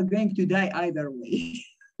 we are going to die either way.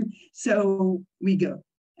 So we go.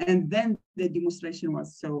 And then the demonstration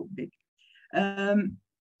was so big.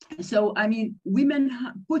 So, I mean, women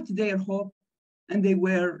put their hope, and they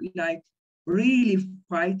were like really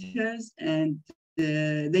fighters, and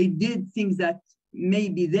they did things that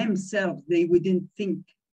maybe themselves, they wouldn't think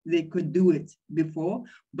they could do it before,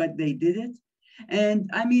 but they did it. And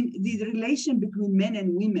I mean, the relation between men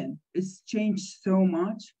and women has changed so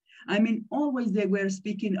much. I mean, always they were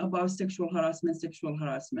speaking about sexual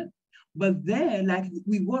harassment, but there, like,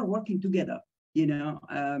 we were working together,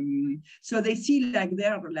 so they see like they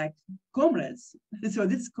are like comrades. So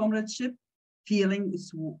this comradeship feeling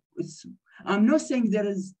is I'm not saying there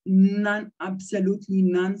is absolutely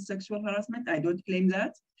none sexual harassment. I don't claim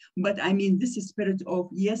that, but I mean, this is spirit of,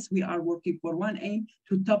 yes, we are working for one aim,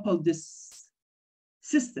 to topple this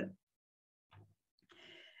system.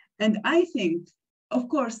 And I think, of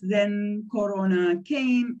course, then Corona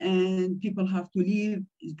came and people have to leave.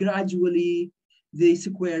 Gradually, the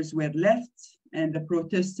squares were left and the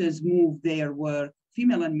protesters moved their work,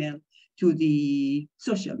 female and male, to the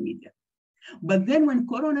social media. But then when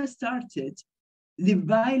Corona started, the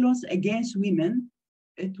violence against women,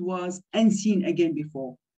 it was unseen again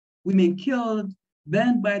before. Women killed,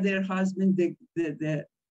 burned by their husbands.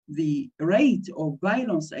 The rate of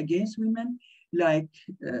violence against women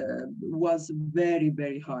was very,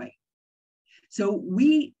 very high. So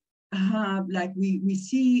we have we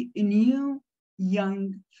see a new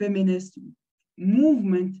young feminist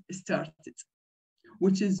movement started,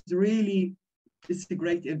 which is really, it's a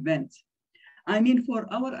great event. I mean, for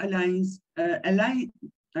our alliance, Amman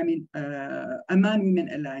Women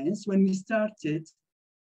Alliance, when we started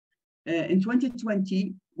in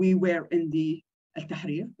 2020, we were in the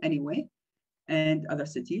Al-Tahrir anyway, and other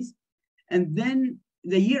cities. And then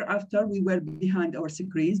the year after, we were behind our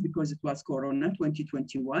screens because it was Corona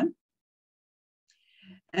 2021.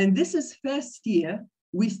 And this is first year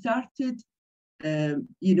we started,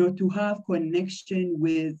 to have connection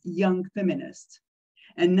with young feminists.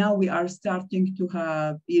 And now we are starting to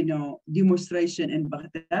have, demonstration in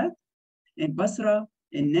Baghdad, in Basra,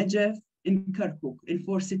 in Najaf, in Kirkuk, in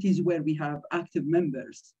 4 cities where we have active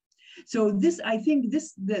members. So this, I think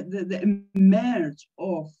the emerge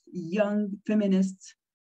of young feminist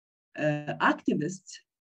activists,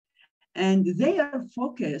 and their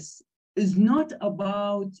focus is not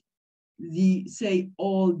about the, say,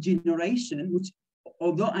 old generation, which,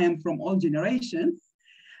 although I am from old generations,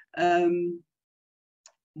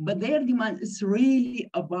 but their demand is really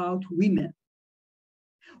about women.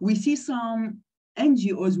 We see some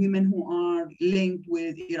NGOs, women who are linked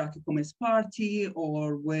with Iraqi Communist Party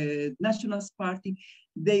or with Nationalist Party,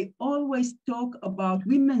 they always talk about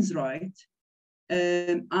women's rights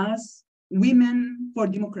as women for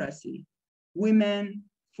democracy, women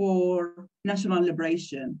for national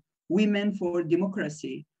liberation, women for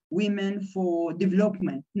democracy, women for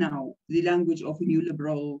development. Now, the language of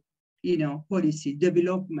neoliberal, policy,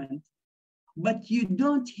 development. but you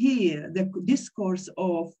don't hear the discourse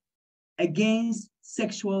of against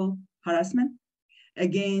sexual harassment,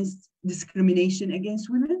 against discrimination against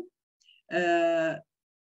women.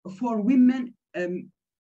 For women,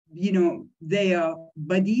 you know, their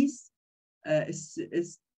bodies.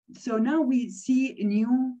 So now we see a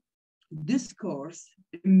new discourse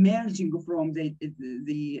emerging from the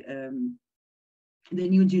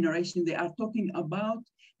new generation. They are talking about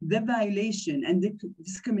the violation and the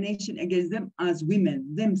discrimination against them as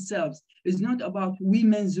women themselves. It's not about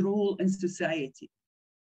women's role in society.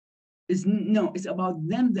 It's about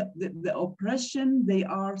them, the oppression they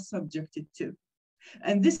are subjected to.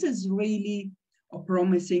 And this is really a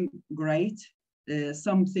promising, great,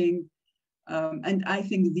 something. And I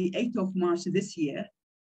think the 8th of March this year,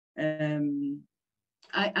 at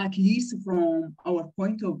least from our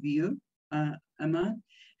point of view, Ahmad,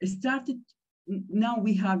 started, now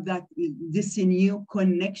we have this new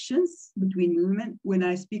connections between women. When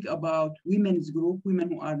I speak about women's group,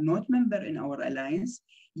 women who are not member in our alliance,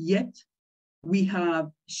 yet we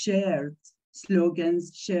have shared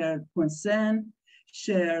slogans, shared concern,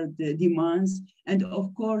 shared demands. And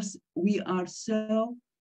of course, we are full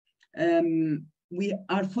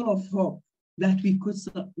of hope that we could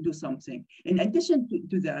do something. In addition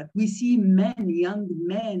to that, we see men, young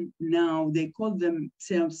men now, they call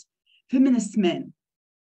themselves feminist men.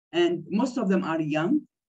 And most of them are young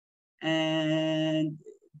and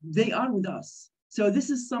they are with us. So this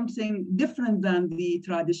is something different than the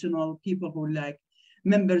traditional people who like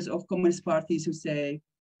members of communist parties who say,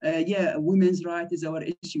 yeah, women's right is our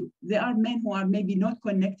issue. There are men who are maybe not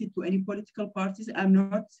connected to any political parties. I'm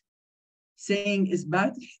not saying it's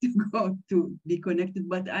bad to go to be connected,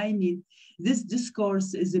 but I mean, this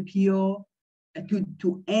discourse is a pure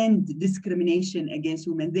to end discrimination against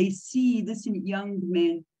women. They see this in young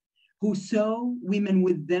men who saw women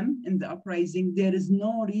with them in the uprising. There is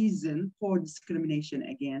no reason for discrimination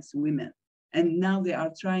against women. And now they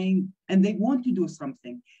are trying and they want to do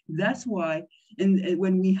something. That's why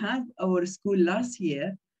when we had our school last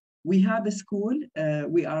year, we have a school, it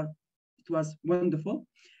was wonderful.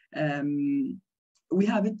 We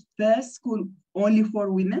have it first school only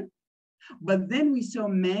for women, but then we saw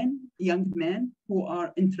young men who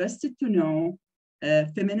are interested to know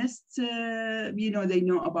feminists, they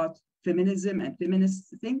know about feminism and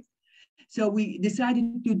feminist things. So we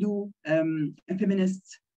decided to do a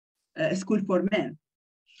feminist school for men.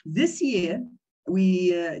 This year,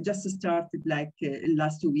 we just started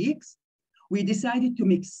last 2 weeks. We decided to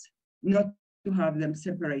mix, not to have them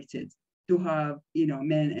separated, to have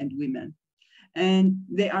men and women. And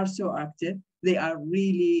they are so active. They are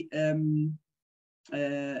really,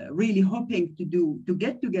 really hoping to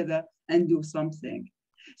get together and do something.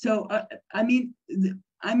 So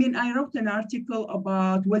I wrote an article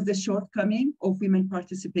about what's the shortcoming of women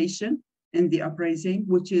participation in the uprising,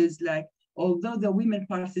 which is although the women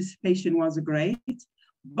participation was great,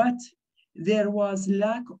 but there was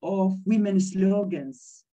lack of women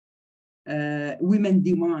slogans, women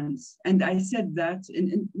demands. And I said that,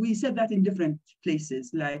 we said that in different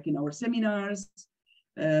places, like in our seminars,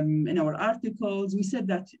 in our articles, we said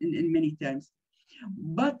that in many times.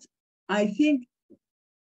 But I think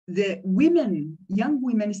the young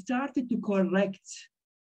women started to correct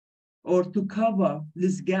or to cover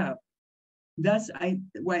this gap. That's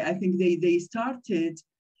why I think they started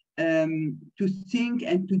to think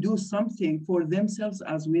and to do something for themselves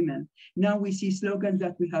as women. Now we see slogans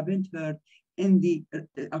that we haven't heard in the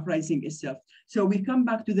uprising itself. So we come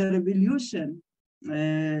back to the revolution,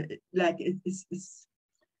 it's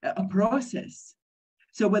a process.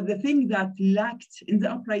 So, but the thing that lacked in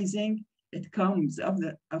the uprising, it comes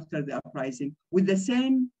after the uprising with the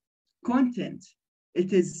same content.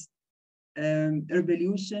 It is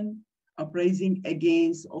revolution, uprising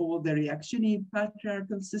against all the reactionary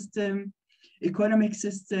patriarchal system, economic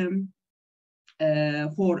system,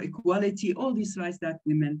 for equality, all these rights that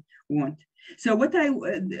women want. So what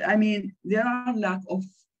I mean, there are lack of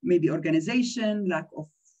maybe organization, lack of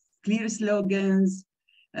clear slogans.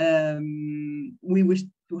 We wish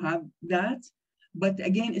to have that, but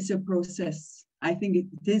again, it's a process. I think it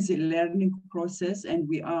is a learning process, and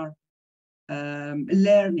we are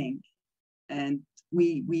learning, and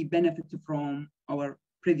we benefit from our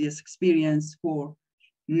previous experience for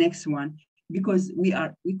next one, because we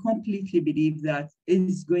completely believe that it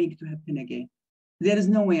is going to happen again. There is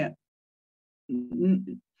nowhere,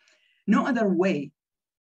 no other way.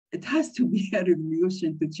 It has to be a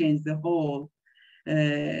revolution to change the whole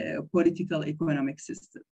political economic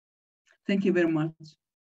system. Thank you very much.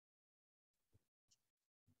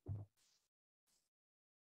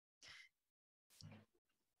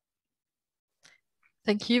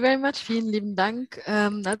 Thank you very much. Vielen lieben Dank,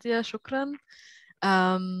 Nadia, shukran.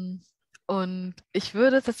 Und ich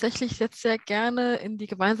würde tatsächlich jetzt sehr gerne in die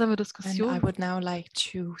gemeinsame And Diskussion. I would now like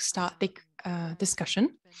to start the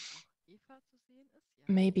discussion.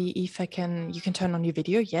 Maybe if you can turn on your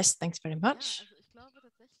video. Yes, thanks very much.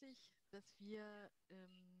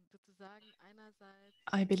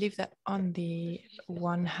 I believe that on the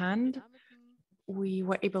one hand, we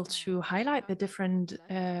were able to highlight the different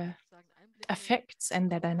effects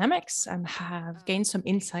and their dynamics and have gained some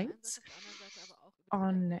insights.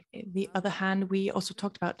 On the other hand, we also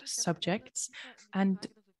talked about subjects, and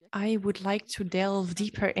I would like to delve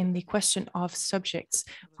deeper in the question of subjects,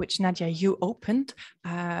 which Nadia, you opened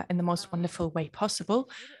in the most wonderful way possible.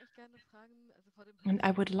 And I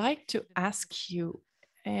would like to ask you,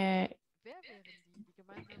 due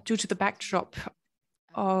to the backdrop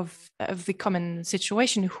of the common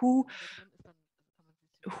situation, who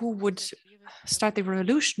would start the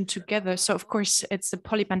revolution together? So of course it's a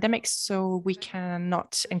polypandemic, so we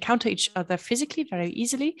cannot encounter each other physically very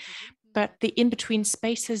easily, but the in-between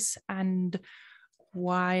spaces and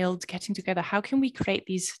while getting together, how can we create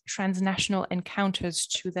these transnational encounters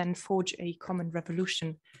to then forge a common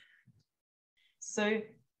revolution? So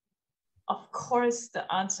of course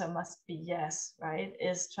the answer must be yes, right?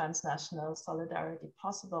 Is transnational solidarity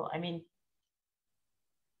possible? I mean,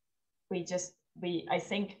 I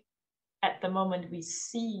think at the moment we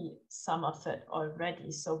see some of it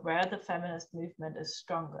already. So where the feminist movement is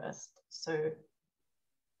strongest. So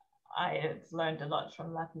I have learned a lot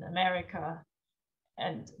from Latin America,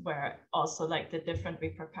 and where also like the different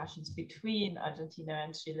repercussions between Argentina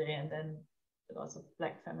and Chile, and then also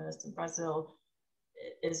Black feminists in Brazil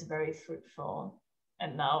is very fruitful.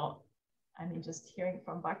 And now, I mean, just hearing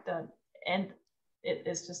from Baghdad, and it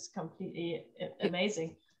is just completely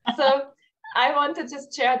amazing. So I want to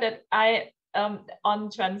just share that on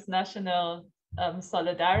transnational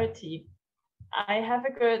solidarity, I have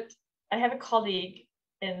a colleague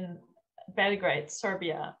in Belgrade,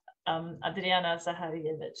 Serbia, Adriana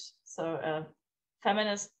Zaharijevic, so a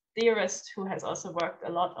feminist theorist who has also worked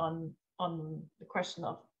a lot on the question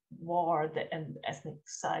of war and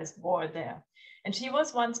ethnicized war there. And she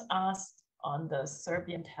was once asked on the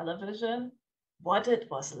Serbian television what it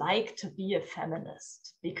was like to be a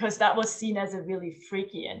feminist, because that was seen as a really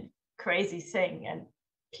freaky and crazy thing, and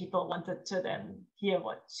people wanted to then hear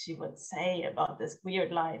what she would say about this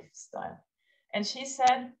weird lifestyle. And she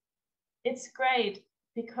said, it's great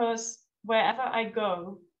because wherever I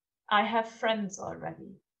go, I have friends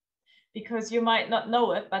already, because you might not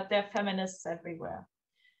know it, but there are feminists everywhere,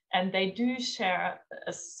 and they do share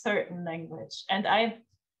a certain language. And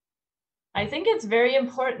I think it's very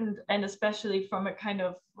important, and especially from a kind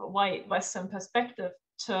of white Western perspective,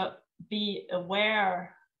 to be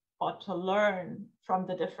aware or to learn from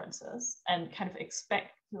the differences and kind of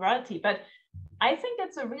expect plurality. But I think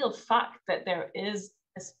it's a real fact that there is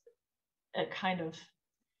a kind of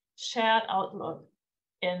shared outlook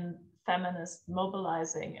in feminists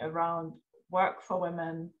mobilizing around work for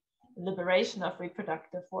women, liberation of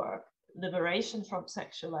reproductive work, liberation from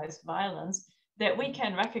sexualized violence, that we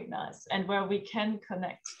can recognize and where we can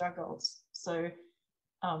connect struggles. So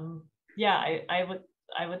yeah,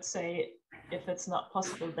 I would say if it's not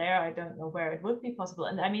possible there, I don't know where it would be possible.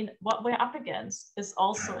 And I mean, what we're up against is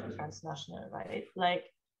also transnational, right? Like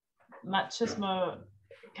machismo,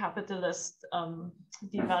 capitalist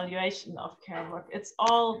devaluation of care work. It's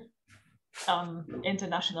all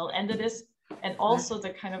international, and it is, and also the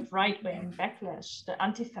kind of right-wing backlash, the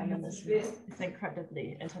anti-feminism is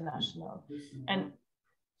incredibly international. And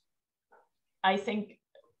I think,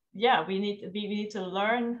 yeah, we need to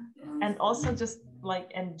learn and also just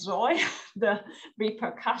like enjoy the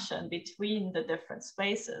repercussion between the different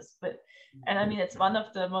spaces. And I mean, it's one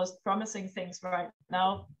of the most promising things right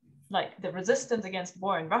now. Like the resistance against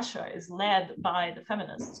war in Russia is led by the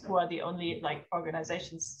feminists, who are the only like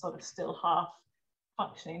organizations sort of still half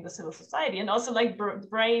functioning in the civil society, and also like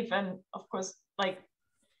brave and of course like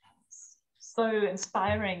so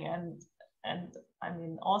inspiring and I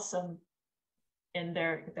mean awesome in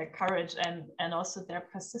their courage and also their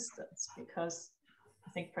persistence, because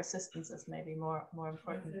I think persistence is maybe more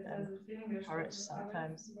important than courage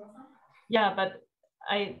sometimes. Yeah, but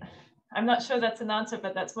I'm not sure that's an answer,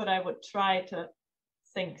 but that's what I would try to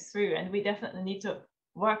think through. And we definitely need to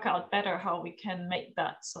work out better how we can make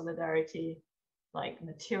that solidarity like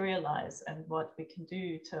materialize, and what we can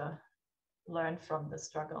do to learn from the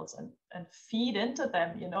struggles and feed into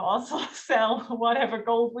them, you know, also sell whatever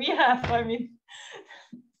gold we have. I mean,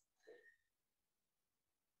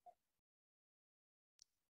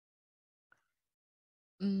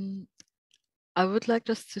 I would like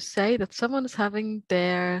just to say that someone is having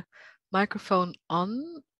their microphone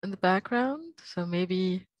on in the background, so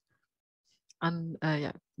maybe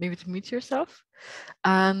maybe to mute yourself.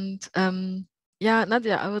 And yeah,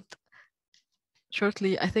 Nadia, I would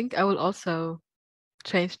shortly, I think I will also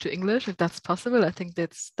change to English if that's possible. I think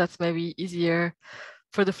that's maybe easier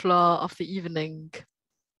for the flow of the evening.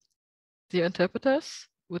 Dear interpreters,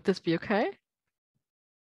 would this be okay?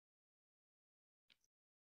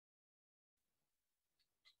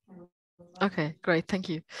 Okay, great, thank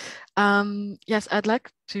you. Yes, I'd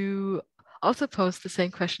like to also pose the same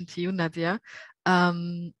question to you, Nadia,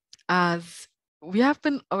 as we have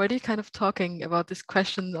been already kind of talking about this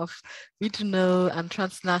question of regional and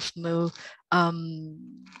transnational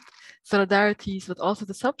solidarities, but also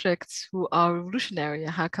the subjects who are revolutionary.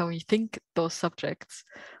 How can we think those subjects?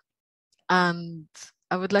 And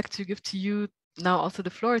I would like to give to you now also the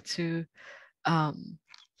floor to tell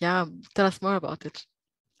us more about it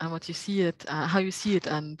and what you see it, how you see it,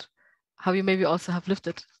 and how you maybe also have lived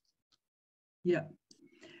it. Yeah.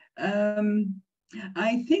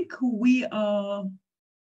 I think we are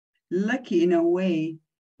lucky in a way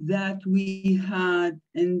that we had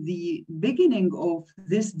in the beginning of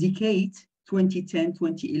this decade, 2010,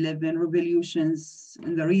 2011, revolutions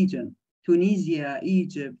in the region, Tunisia,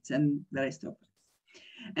 Egypt, and the rest of it.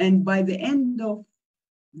 And by the end of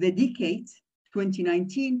the decade,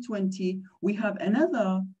 2019-20, we have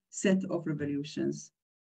another set of revolutions.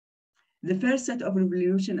 The first set of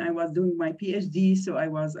revolution, I was doing my PhD, so I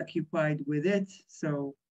was occupied with it.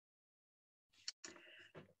 So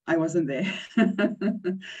I wasn't there.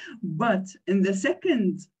 But in the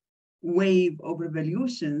second wave of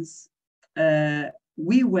revolutions,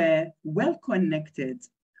 we were well connected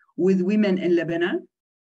with women in Lebanon,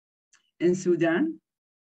 in Sudan,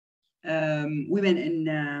 women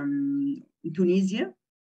in Tunisia,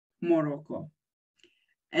 Morocco.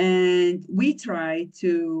 And we try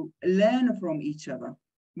to learn from each other,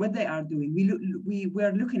 what they are doing. We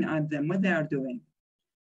were looking at them, what they are doing.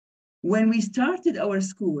 When we started our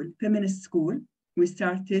school, feminist school, we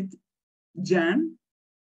started Jan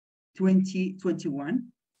 2021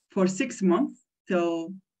 for 6 months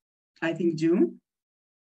till, I think, June.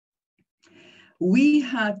 We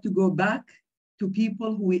had to go back to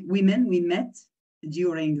people, women we met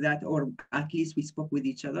during that, or at least we spoke with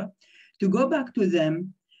each other, to go back to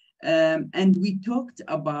them. And we talked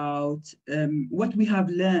about what we have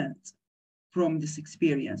learned from this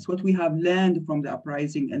experience, what we have learned from the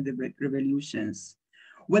uprising and the revolutions,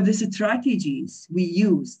 what the strategies we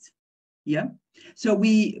used. Yeah. So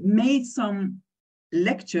we made some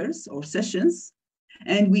lectures or sessions,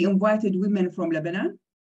 and we invited women from Lebanon,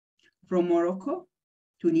 from Morocco,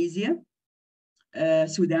 Tunisia,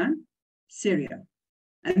 Sudan, Syria.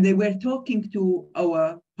 And they were talking to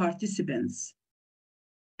our participants.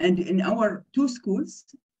 And in our 2 schools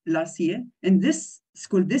last year, in this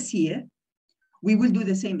school this year, we will do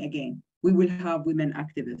the same again. We will have women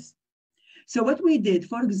activists. So what we did,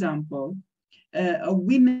 for example,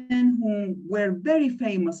 women who were very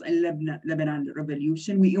famous in Lebanon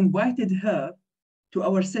Revolution, we invited her to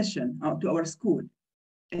our session, to our school.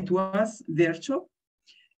 It was virtual.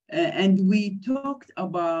 And we talked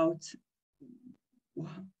about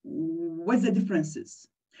what's the differences.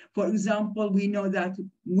 For example, we know that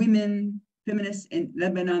women, feminists in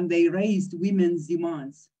Lebanon, they raised women's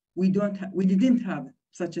demands. We didn't have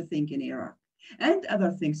such a thing in Iraq, and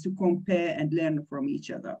other things to compare and learn from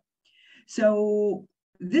each other. So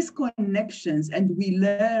these connections, and we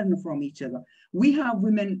learn from each other. We have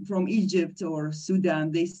women from Egypt or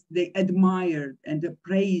Sudan, they admired and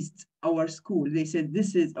praised our school. They said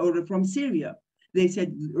this is, or from Syria, they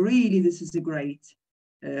said, really, this is a great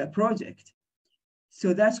project.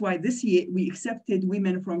 So that's why this year we accepted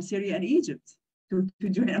women from Syria and Egypt to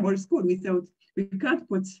join our school. We thought we can't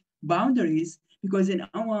put boundaries, because in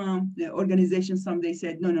our organization, some they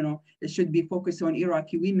said, no, it should be focused on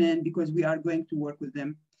Iraqi women because we are going to work with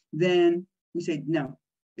them. Then we said, no,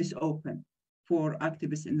 it's open for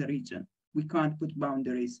activists in the region. We can't put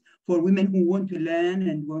boundaries for women who want to learn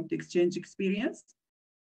and want to exchange experience.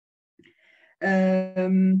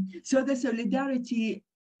 So the solidarity,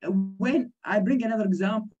 when I bring another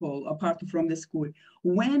example apart from the school,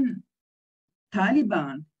 when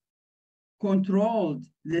Taliban controlled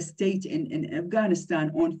the state in Afghanistan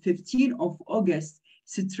on 15th of August,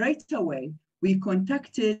 straight away, we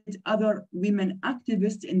contacted other women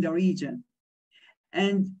activists in the region.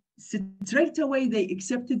 And straight away, they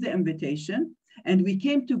accepted the invitation. And we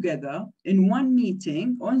came together in one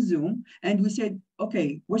meeting on Zoom, and we said,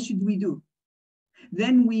 okay, what should we do?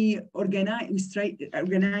 Then we organized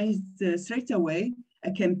straight away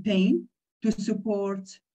a campaign to support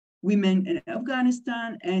women in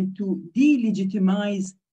Afghanistan and to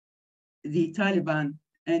delegitimize the Taliban.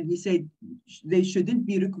 And we said they shouldn't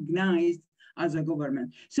be recognized as a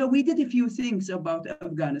government. So we did a few things about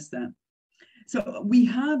Afghanistan. So we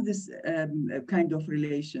have this kind of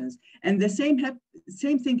relations. And the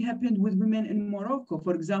same thing happened with women in Morocco.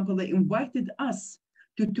 For example, they invited us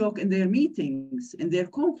to talk in their meetings, in their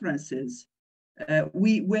conferences.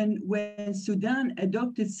 When Sudan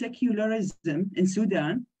adopted secularism in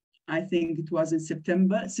Sudan, I think it was in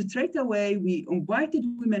September, straight away we invited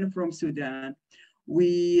women from Sudan.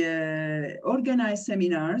 We organized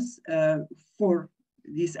seminars for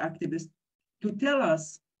these activists to tell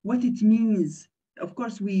us what it means. Of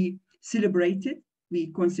course, we celebrated, we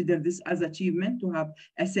consider this as achievement to have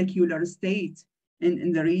a secular state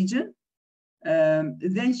in the region.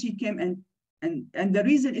 Then she came and the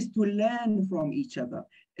reason is to learn from each other.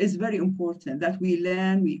 It's very important that we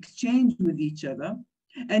learn, we exchange with each other.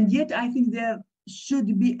 And yet I think there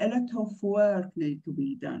should be a lot of work need to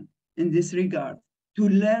be done in this regard, to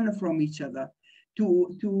learn from each other,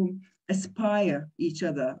 to aspire each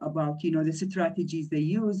other about, the strategies they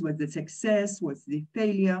use, what's the success, what's the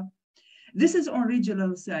failure. This is on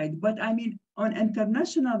regional side, but I mean, on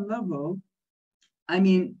international level, I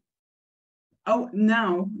mean,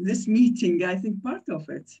 now this meeting, I think part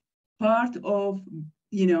of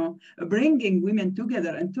bringing women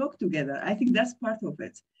together and talk together. I think that's part of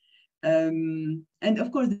it. And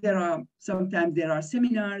of course, sometimes there are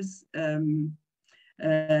seminars, like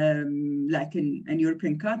in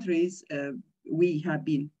European countries. We have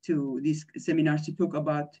been to these seminars to talk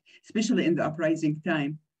about, especially in the uprising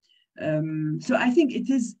time. So I think it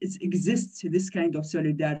exists, this kind of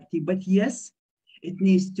solidarity, but yes, it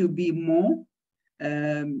needs to be more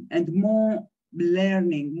and more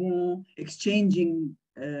learning, more exchanging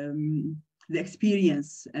the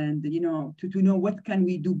experience, and to know what can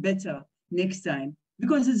we do better next time,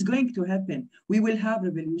 because it's going to happen. We will have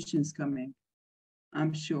revolutions coming,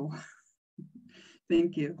 I'm sure.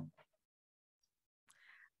 Thank you.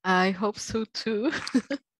 I hope so too.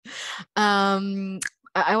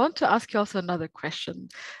 I want to ask you also another question.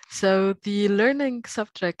 So the learning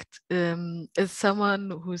subject is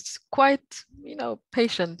someone who's quite,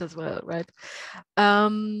 patient as well, right?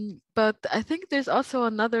 But I think there's also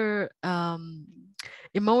another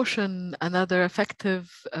emotion, another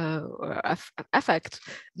affective or affect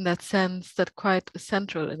in that sense that quite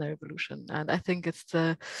central in the revolution. And I think it's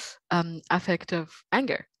the affect of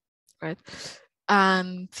anger, right?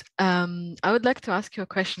 And I would like to ask you a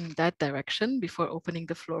question in that direction before opening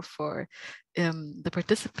the floor for the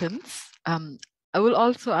participants. I will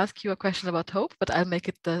also ask you a question about hope, but I'll make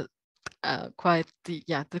it the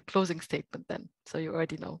closing statement then, so you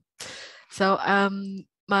already know. So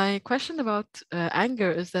my question about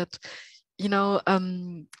anger is that,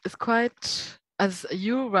 it's quite, as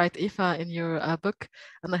you write, Eva, in your book,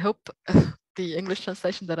 and I hope the English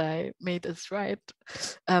translation that I made is right,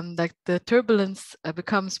 like the turbulence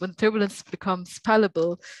when turbulence becomes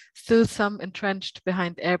palatable, still some entrenched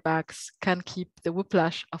behind airbags can keep the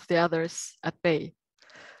whiplash of the others at bay.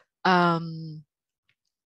 In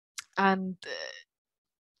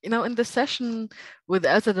the session with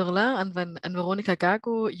Elsa Derlin and Veronica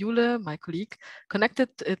Gago, Jule, my colleague, connected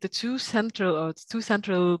the two central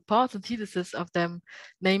parts and theses of them,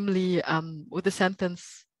 namely with the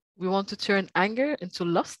sentence, we want to turn anger into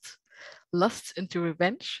lust into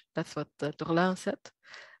revenge. That's what Derlin said.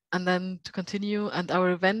 And then to continue, and our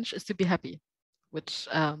revenge is to be happy, which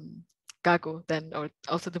Gago then, or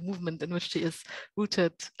also the movement in which she is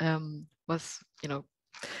rooted, was,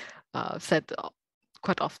 said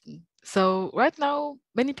quite often. So right now,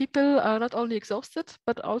 many people are not only exhausted,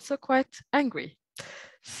 but also quite angry.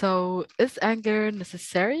 So is anger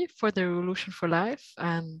necessary for the revolution for life?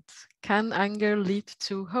 And can anger lead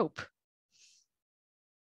to hope?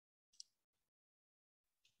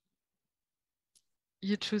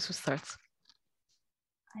 You choose who starts.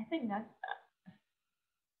 I think that,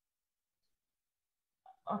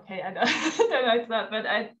 okay, I don't know that, but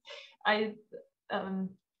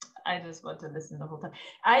I just want to listen the whole time.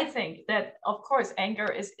 I think that, of course,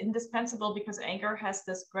 anger is indispensable, because anger has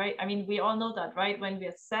this great, we all know that, right? When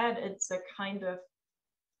we're sad, it's a kind of,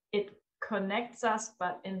 it connects us,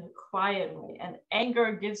 but in a quiet way. And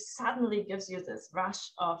anger suddenly gives you this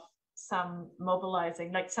rush of some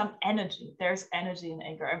mobilizing, like some energy. There's energy in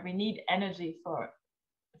anger, and we need energy for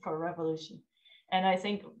revolution. And I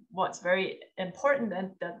think what's very important,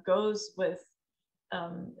 and that goes with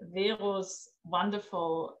Vero's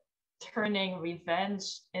wonderful turning revenge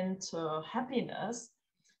into happiness,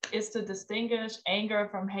 is to distinguish anger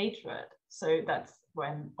from hatred. So that's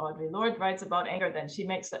when Audre Lorde writes about anger, then she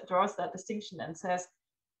draws that distinction and says,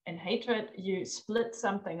 in hatred, you split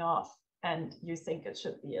something off and you think it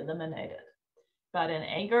should be eliminated. But in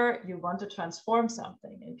anger, you want to transform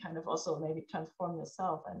something and kind of also maybe transform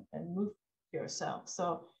yourself and move yourself.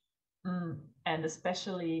 So, and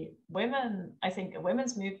especially women, I think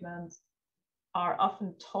women's movements are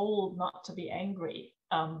often told not to be angry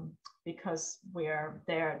because we're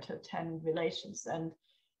there to tend relations. And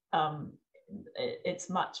it's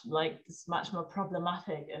much more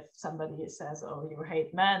problematic if somebody says, oh, you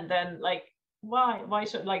hate men, then like, why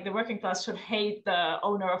should, like, the working class should hate the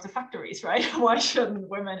owner of the factories, right? Why shouldn't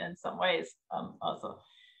women in some ways also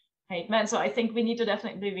hate men? So I think we need to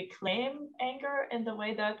definitely reclaim anger in the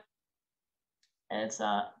way that it's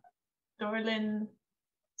Dorlin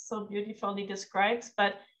so beautifully describes.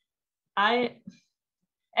 But I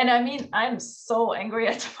mean, I'm so angry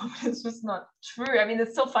at the moment. It's just not true. I mean,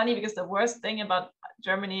 it's so funny because the worst thing about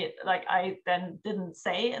Germany, like I then didn't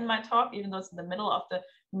say in my talk, even though it's in the middle of the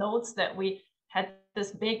notes, that we had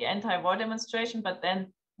this big anti-war demonstration. But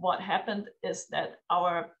then what happened is that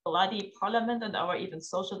our bloody parliament and our even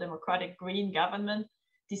social democratic green government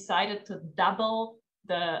decided to double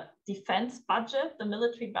the defense budget, the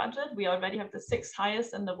military budget. We already have the 6th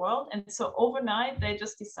highest in the world. And so overnight, they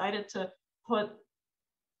just decided to put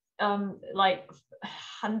like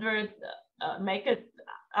 100, make it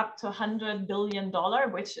up to $100 billion,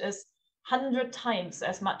 which is 100 times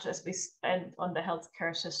as much as we spent on the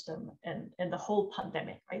healthcare system in the whole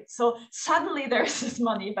pandemic, right? So suddenly there's this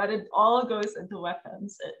money, but it all goes into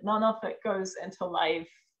weapons. None of it goes into life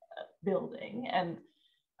building. And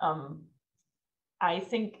I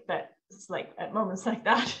think that it's like at moments like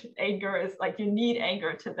that, anger is like, you need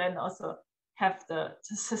anger to then also have to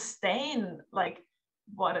sustain like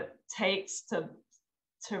what it takes to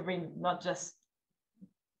not just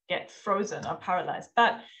get frozen or paralyzed.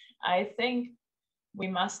 But I think we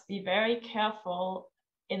must be very careful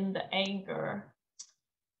in the anger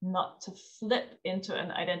not to flip into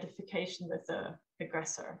an identification with the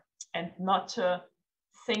aggressor, and not to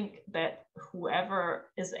think that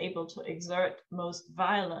whoever is able to exert most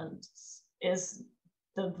violence is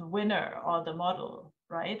the winner or the model,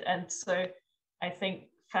 right? And so I think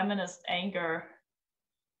feminist anger,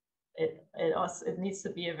 it needs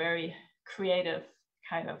to be a very creative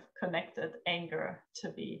kind of connected anger to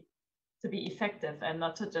be effective, and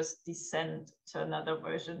not to just descend to another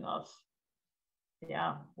version of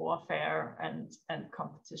warfare and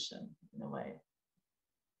competition in a way.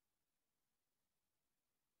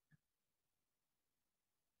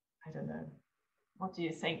 I don't know. What do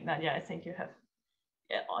you think, Nadia? I think you have,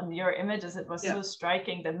 on your images, it was so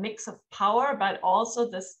striking, the mix of power, but also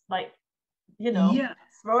this, like, you know,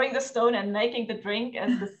 throwing the stone and making the drink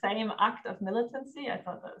as the same act of militancy. I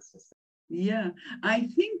thought that was just... Yeah, I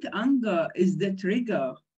think anger is the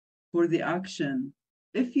trigger for the action.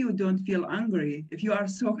 If you don't feel angry, if you are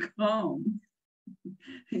so calm,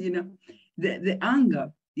 you know, the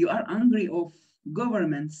anger, you are angry of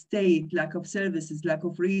government, state, lack of services, lack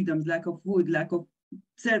of freedoms, lack of food, lack of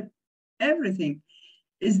everything.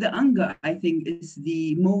 Is the anger, I think, is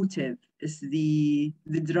the motive, is the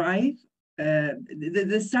drive,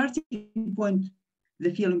 the starting point,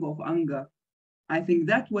 the feeling of anger. I think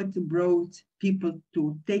that's what brought people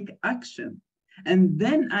to take action. And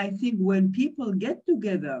then I think when people get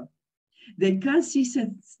together, they can see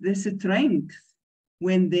the strength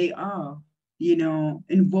when they are, you know,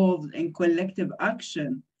 involved in collective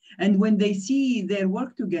action. And when they see their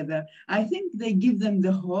work together, I think they give them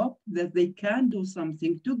the hope that they can do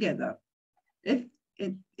something together. If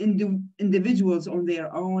individuals on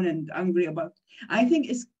their own and angry about, I think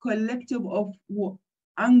it's collective of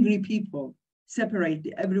angry people, separate,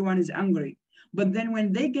 everyone is angry. But then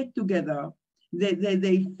when they get together,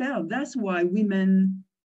 they felt, that's why women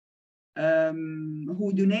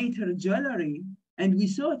who donate her jewelry, and we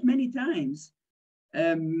saw it many times,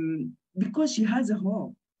 because she has a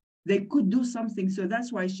hope. They could do something, so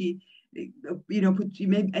that's why she, you know,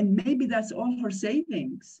 maybe that's all her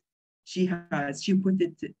savings she has. She put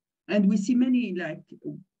it, and we see many like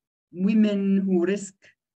women who risk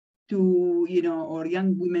to, you know, or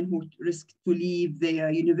young women who risk to leave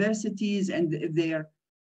their universities, and if their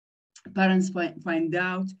parents find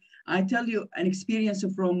out. I tell you an experience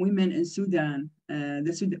from women in Sudan.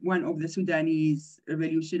 One of the Sudanese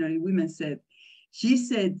revolutionary women said, she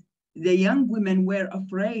said, the young women were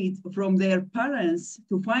afraid from their parents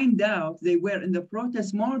to find out they were in the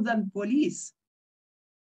protest more than police.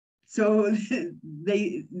 So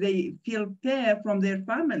they feel fear from their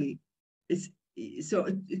family. It's so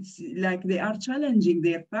it's like they are challenging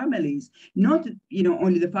their families, not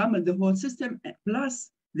only the family, the whole system,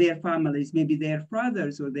 plus their families, maybe their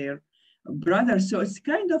fathers or their brothers. So it's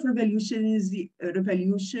kind of revolutions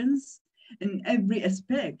in every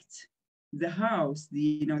aspect: the house,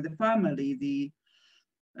 the family, the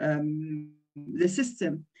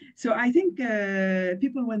system. So I think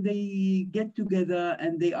people, when they get together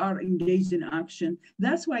and they are engaged in action,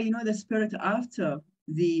 that's why the spirit after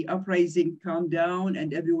the uprising calmed down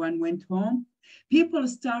and everyone went home, people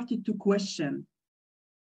started to question,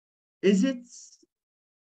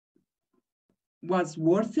 was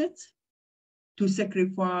worth it to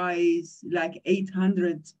sacrifice like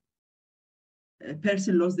 800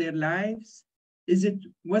 person lost their lives?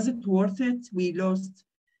 Was it worth it? We lost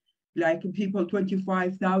like people,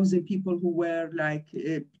 25,000 people who were like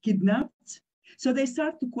kidnapped. So they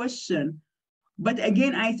start to question. But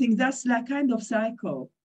again, I think that's like kind of cycle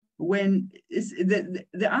when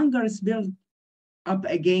the anger is built up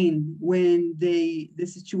again when the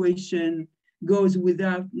situation goes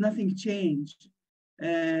without nothing changed.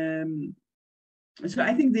 So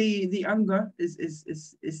I think the anger is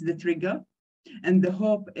the trigger, and the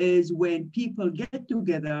hope is when people get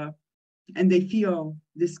together and they feel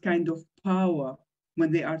this kind of power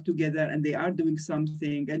when they are together and they are doing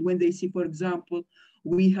something. And when they see, for example,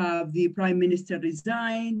 we have the prime minister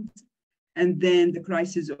resigned, and then the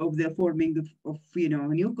crisis of the forming of a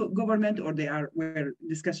new government, or were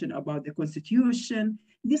discussion about the constitution,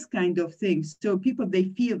 this kind of things. So people, they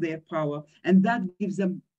feel their power, and that gives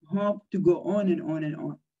them hope to go on and on and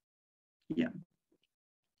on. Yeah.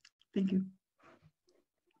 Thank you.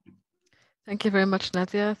 Thank you very much,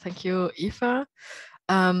 Nadia. Thank you, Eva.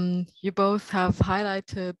 You both have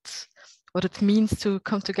highlighted what it means to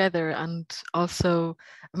come together, and also,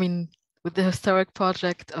 I mean, with the historic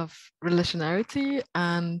project of relationality,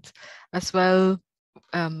 and as well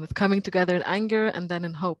with coming together in anger and then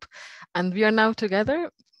in hope. And we are now together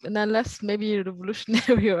in a less maybe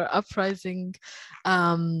revolutionary or uprising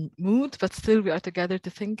mood, but still we are together to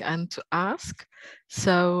think and to ask.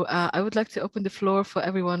 So I would like to open the floor for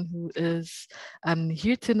everyone who is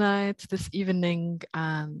here tonight, this evening,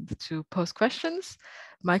 and to pose questions.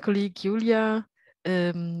 My colleague Julia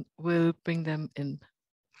will bring them in.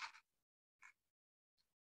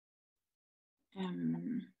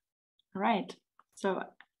 Right. So,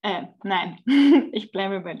 nein, ich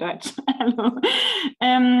bleibe bei Deutsch. Hallo.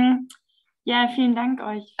 Ja, vielen Dank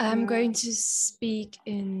euch. I'm going to speak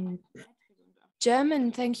in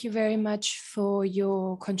German. Thank you very much for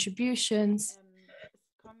your contributions.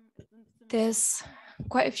 There's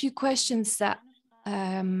quite a few questions that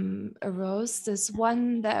arose. There's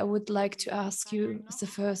one that I would like to ask you as the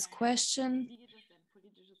first question.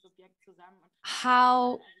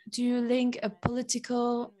 How do you link a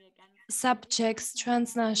political subjects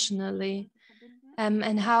transnationally,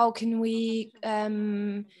 and how can we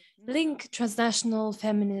link transnational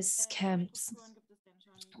feminist camps,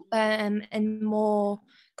 and more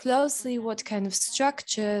closely, what kind of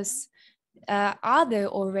structures are there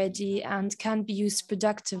already and can be used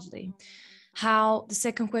productively? The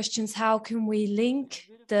second question is, how can we link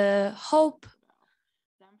the hope?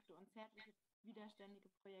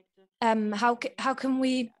 How can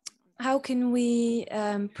we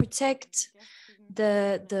protect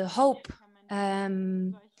the hope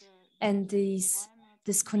and these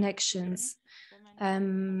connections?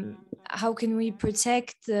 How can we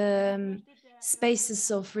protect the spaces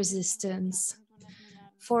of resistance,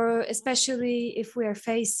 especially if we are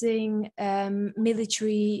facing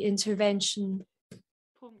military intervention?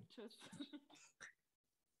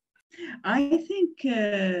 I think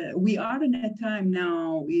we are in a time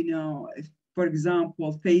now, for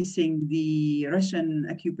example, facing the Russian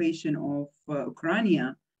occupation of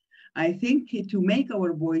Ukraine. I think to make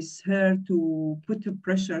our voice heard, to put a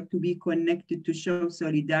pressure to be connected, to show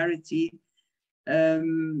solidarity,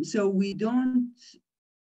 so we don't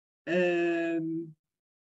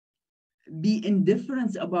be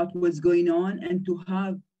indifferent about what's going on, and to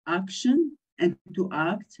have action and to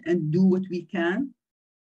act and do what we can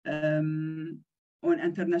on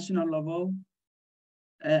international level.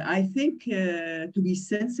 I think to be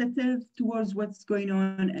sensitive towards what's going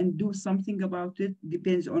on and do something about it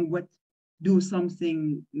depends on what do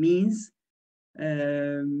something means.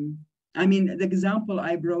 I mean, the example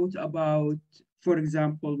I brought about, for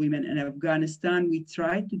example, women in Afghanistan, we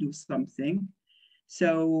tried to do something.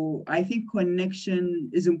 So I think connection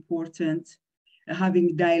is important.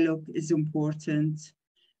 Having dialogue is important.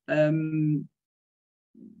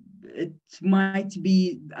 It might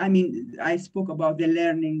be, I mean, I spoke about the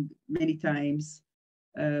learning many times.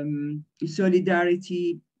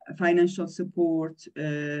 Solidarity, financial support,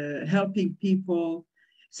 helping people.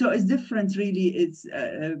 So it's different, really. It's,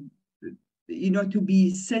 you know, to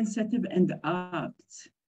be sensitive and act,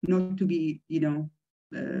 not to be, you know,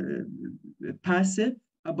 passive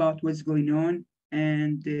about what's going on,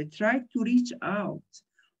 and try to reach out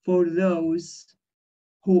for those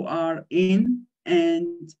who are in,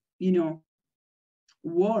 and, you know,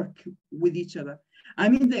 work with each other. I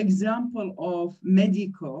mean, the example of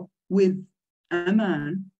Medico with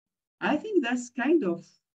Aman, I think that's kind of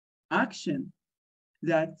action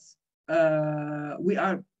that we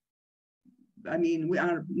are, I mean, we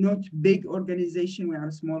are not big organization, we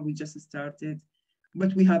are small, we just started,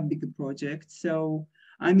 but we have big projects. So,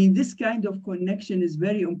 I mean, this kind of connection is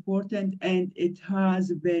very important, and it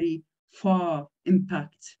has a very far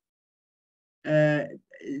impact.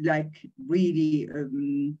 Like really,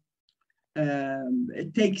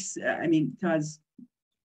 it takes, I mean,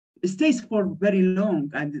 it stays for very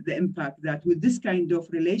long, and the impact that with this kind of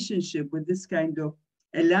relationship, with this kind of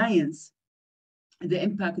alliance, the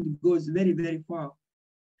impact goes very, very far.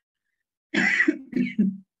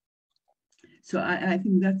 So I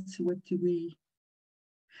think that's what we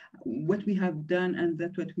have done, and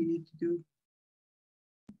that's what we need to do.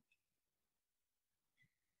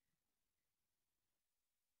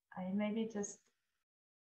 I maybe just,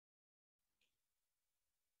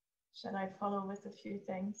 should I follow with a few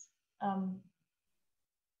things?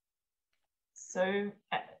 So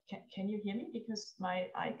can you hear me? Because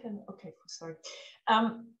my icon, okay, sorry.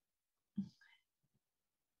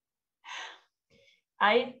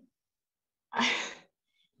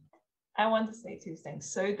 I want to say two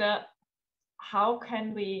things. So how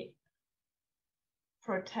can we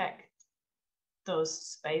protect those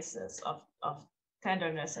spaces of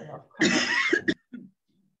tenderness and of connection?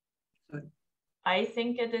 I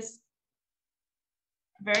think it is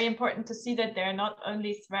very important to see that they're not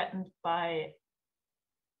only threatened by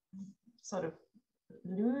sort of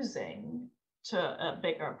losing to a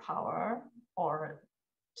bigger power, or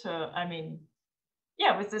to, I mean,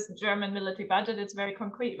 yeah, with this German military budget, it's very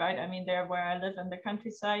concrete, right? I mean, there where I live in the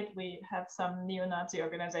countryside, we have some neo-Nazi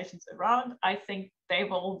organizations around. I think they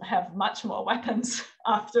will have much more weapons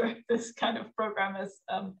after this kind of program is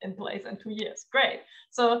in place in 2 years. Great.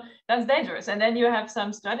 So that's dangerous. And then you have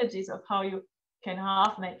some strategies of how you can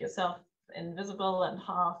half make yourself invisible and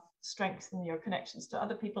half strengthen your connections to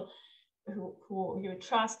other people who you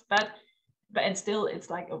trust. But and still, it's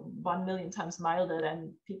like 1 million times milder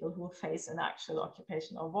than people who face an actual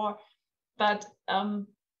occupation or war. But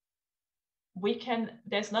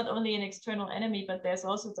there's not only an external enemy, but there's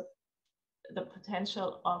also the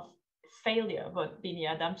potential of failure. What Bini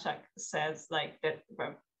Adamczak says, like that,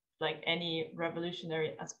 like any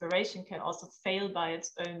revolutionary aspiration can also fail by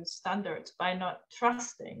its own standards, by not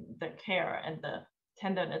trusting the care and the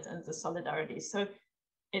tenderness and the solidarity. So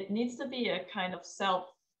it needs to be a kind of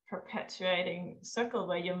self-perpetuating circle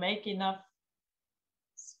where you make enough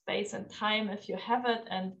space and time, if you have it,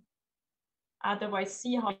 and otherwise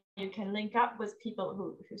see how you can link up with people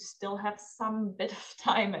who still have some bit of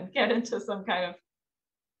time and get into some kind of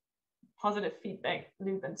positive feedback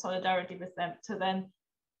loop and solidarity with them, to then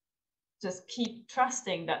just keep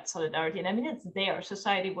trusting that solidarity. And I mean, it's there.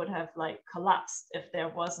 Society would have like collapsed if there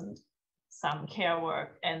wasn't some care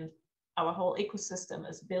work, and our whole ecosystem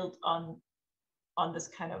is built on this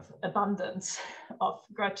kind of abundance of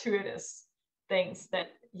gratuitous things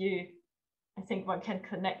that I think one can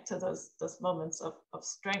connect to those moments of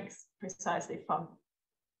strength precisely from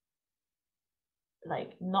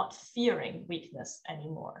like not fearing weakness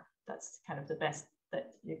anymore. That's kind of the best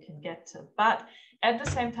that you can get to. But at the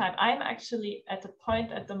same time, I'm actually at a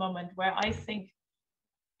point at the moment where I think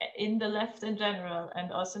in the left in general,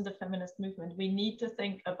 and also in the feminist movement, we need to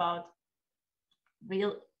think about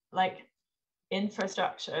real like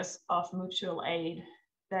infrastructures of mutual aid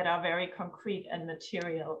that are very concrete and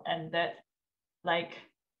material, and that like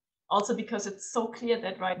also because it's so clear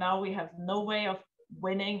that right now we have no way of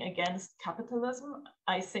winning against capitalism.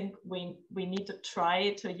 I think we need to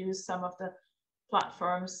try to use some of the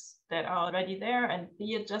platforms that are already there, and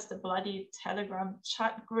be it just a bloody Telegram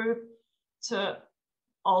chat group, to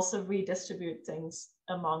also redistribute things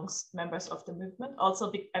amongst members of the movement.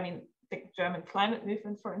 Also, I mean, the German climate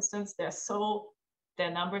movement, for instance, their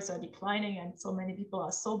numbers are declining, and so many people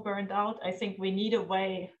are so burned out. I think we need a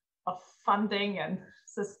way of funding and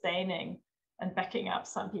sustaining and backing up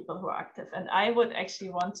some people who are active. And I would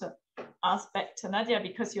actually want to ask back to Nadia,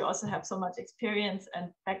 because you also have so much experience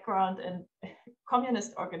and background in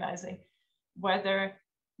communist organizing, whether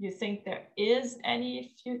you think there is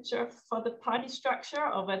any future for the party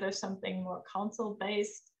structure, or whether something more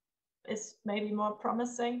council-based is maybe more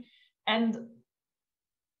promising. And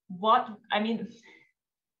what, I mean,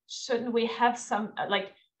 shouldn't we have some,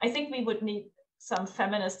 like, I think we would need some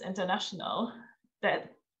feminist international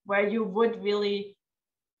where you would really,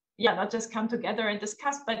 not just come together and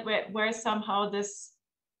discuss, but where somehow this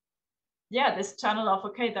channel of,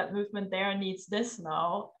 okay, that movement there needs this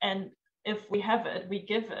now, and if we have it, we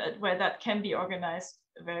give it, where that can be organized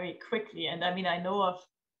very quickly. And I mean, I know of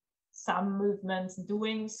some movements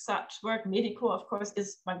doing such work. Medico, of course,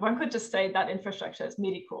 is, one could just say that infrastructure is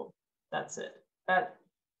Medico, that's it. But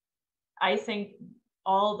I think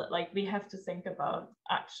all that, like, we have to think about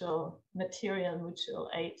actual material mutual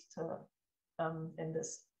aid to in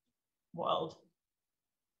this world.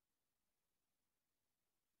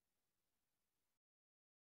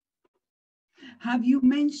 Have you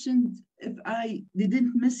mentioned, if I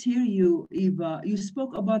didn't mishear you, Eva, you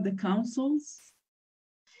spoke about the councils?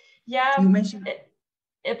 Yeah, you mentioned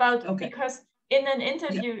about, okay. Because in an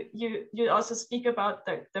interview, you also speak about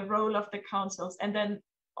the role of the councils. And then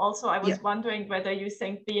also I was wondering whether you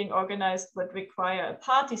think being organized would require a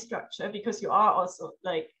party structure, because you are also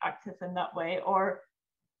like active in that way, or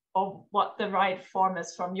what the right form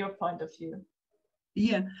is from your point of view.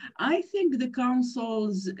 Yeah, I think the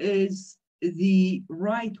councils is the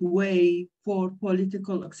right way for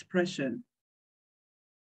political expression.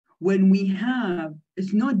 When we have,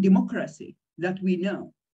 it's not democracy that we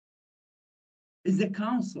know, it's the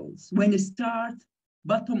councils. When it starts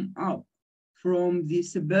bottom up from the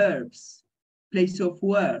suburbs, place of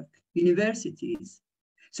work, universities.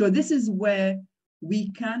 So this is where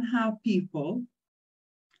we can have people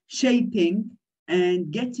shaping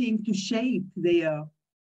and getting to shape their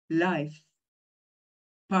life,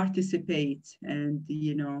 participate, and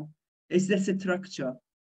it's the structure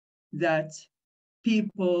that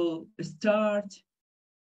people start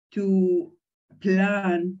to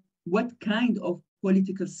plan what kind of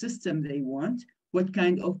political system they want, what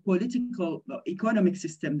kind of political economic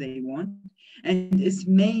system they want, and it's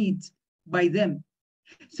made by them.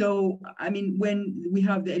 So, I mean, when we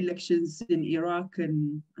have the elections in Iraq,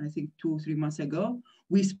 and I think 2 or 3 months ago,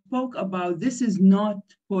 we spoke about this is not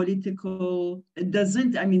political. It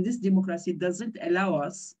doesn't, I mean, this democracy doesn't allow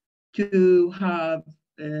us to have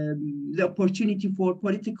the opportunity for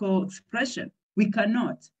political expression. We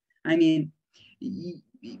cannot. I mean,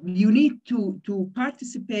 you need to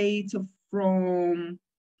participate from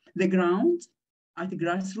the ground at the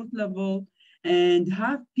grassroots level, and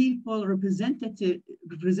have people represented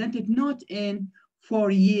not in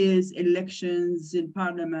 4 years elections in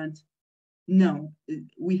parliament. No,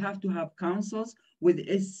 we have to have councils with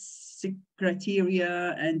its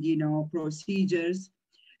criteria and procedures.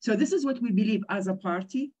 So this is what we believe as a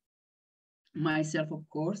party, myself, of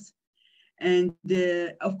course, and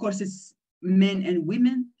of course it's men and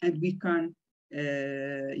women, and we can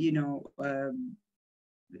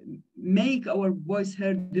make our voice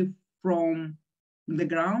heard from the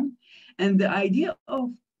ground. And the idea of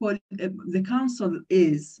the council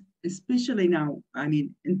is, especially now, I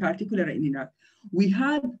mean, in particular in Iraq, we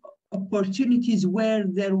had opportunities where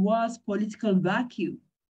there was political vacuum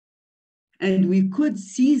and we could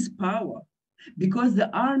seize power because the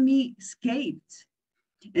army escaped.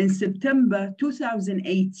 In September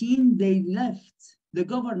 2018, they left the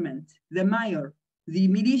government, the mayor, the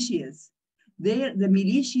militias. The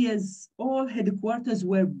militias, all headquarters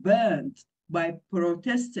were burned by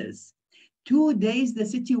protesters. 2 days, the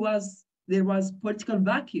city there was political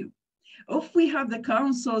vacuum. If we have the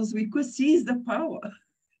councils, we could seize the power.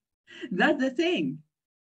 That's the thing.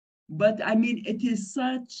 But I mean, it is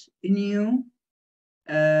such new,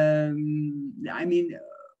 I mean,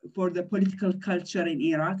 for the political culture in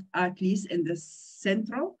Iraq, at least in the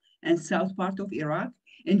central and south part of Iraq.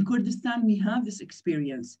 In Kurdistan, we have this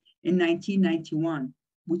experience in 1991,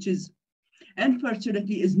 which is,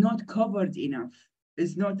 unfortunately, is not covered enough.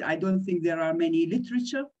 It's not, I don't think there are many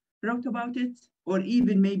literature wrote about it, or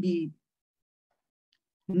even maybe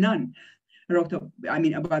none wrote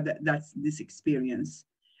about this experience.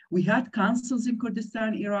 We had councils in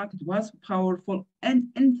Kurdistan, Iraq. It was powerful, and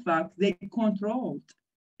in fact, they controlled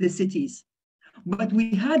the cities. But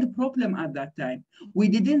we had a problem at that time. We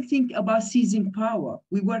didn't think about seizing power.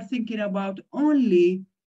 We were thinking about only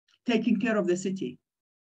taking care of the city.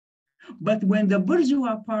 But when the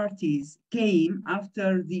bourgeois parties came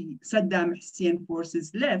after the Saddam Hussein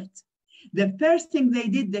forces left, the first thing they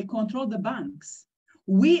did, they controlled the banks.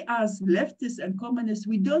 We as leftists and communists,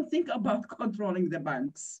 we don't think about controlling the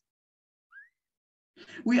banks.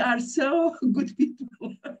 We are so good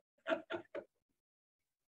people.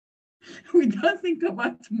 We don't think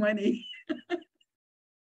about money.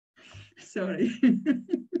 Sorry.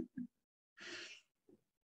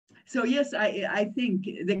 So yes, I think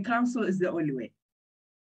the council is the only way.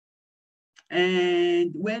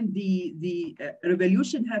 And when the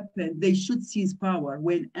revolution happened, they should seize power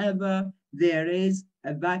whenever there is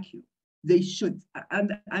a vacuum. They should.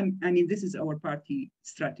 And I mean, this is our party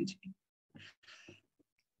strategy.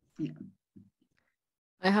 Yeah.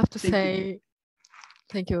 I have to say,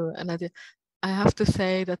 thank you, Nadia. I have to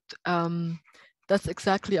say that that's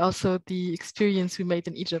exactly also the experience we made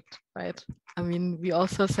in Egypt, right? I mean, we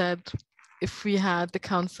also said, if we had the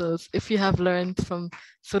councils, if we have learned from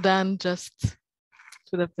Sudan, just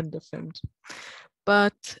would have been different.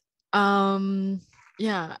 But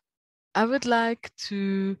yeah, I would like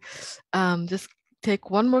to just take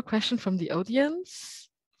one more question from the audience,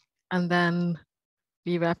 and then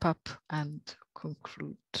we wrap up and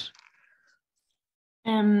conclude.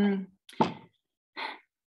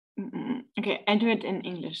 Okay, I do it in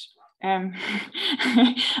English.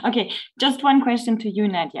 Okay, just one question to you,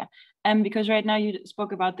 Nadia. Because right now you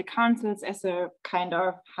spoke about the councils as a kind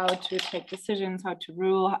of how to take decisions, how to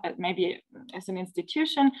rule, maybe as an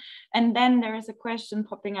institution. And then there is a question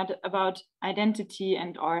popping out about identity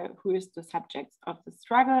and or who is the subject of the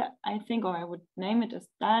struggle, I think, or I would name it as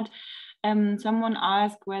that. Someone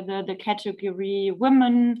asked whether the category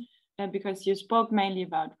women, because you spoke mainly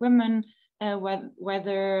about women,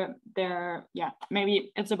 whether they're, yeah,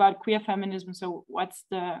 maybe it's about queer feminism. So what's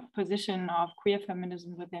the position of queer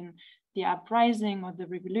feminism within the uprising or the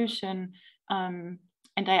revolution? And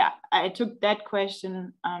I took that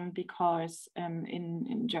question because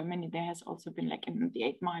in Germany, there has also been, like in the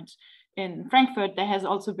 8th March in Frankfurt, there has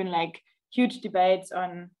also been like huge debates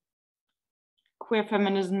on queer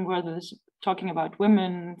feminism, whether it's talking about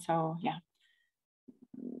women. So yeah,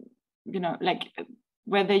 you know, like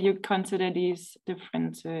whether you consider these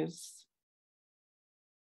differences.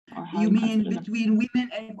 You mean between women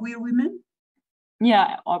and queer women?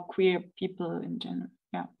 Yeah, or queer people in general,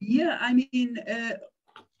 yeah. Yeah, I mean,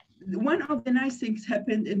 one of the nice things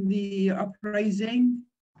happened in the uprising,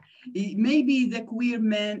 maybe the queer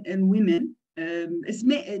men and women, it's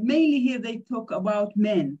mainly here they talk about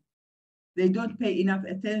men. They don't pay enough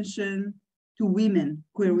attention to women,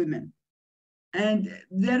 queer women. And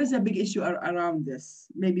there is a big issue around this.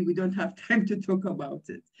 Maybe we don't have time to talk about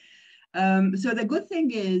it. So the good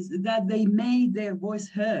thing is that they made their voice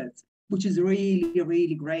heard, which is really,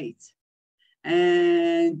 really great.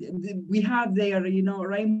 And we have their, you know,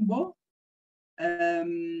 rainbow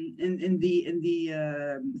in the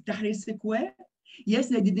Tahrir Square. Yes,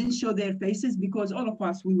 they didn't show their faces because all of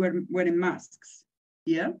us, we were wearing masks,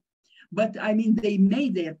 yeah? But I mean, they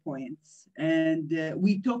made their points. And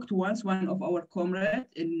we talked once, one of our comrades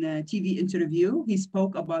in a TV interview, he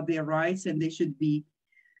spoke about their rights and they should be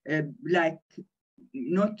like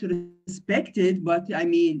not respected, but I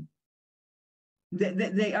mean,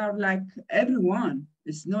 they are like everyone.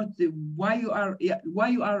 It's not why you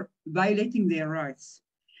are violating their rights.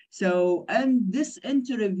 So, and this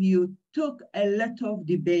interview took a lot of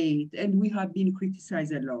debate and we have been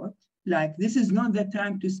criticized a lot. Like, this is not the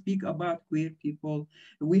time to speak about queer people.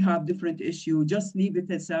 We have different issues, just leave it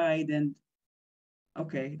aside. And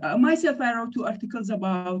okay, myself, I wrote 2 articles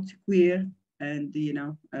about queer and, you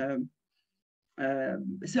know,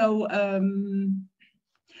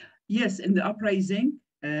 yes, in the uprising.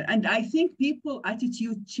 And I think people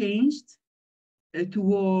attitude changed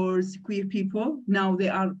towards queer people. Now they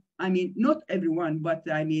are, I mean, not everyone, but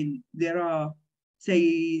I mean, there are,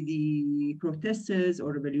 say, the protesters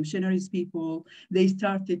or revolutionaries people, they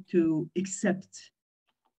started to accept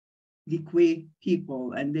the queer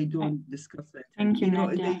people and they don't discuss it. Thank you,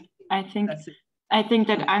 Nadia. I think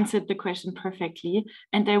that answered the question perfectly.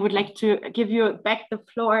 And I would like to give you back the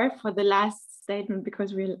floor for the last statement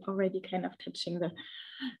because we're already kind of touching the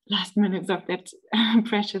last minutes of that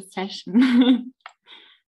precious session.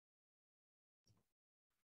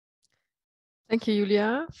 Thank you,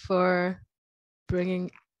 Julia, for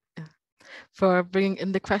bringing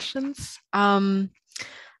in the questions.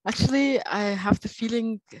 Actually, I have the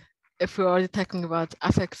feeling, if we're already talking about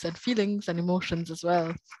affects and feelings and emotions as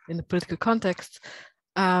well in the political context,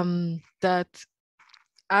 that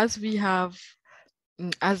as we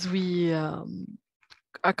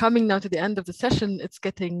are coming now to the end of the session, it's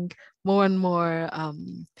getting more and more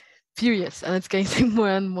furious, and it's getting more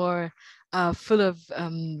and more full of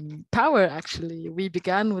power, actually. We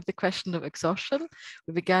began with the question of exhaustion.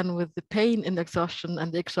 We began with the pain in exhaustion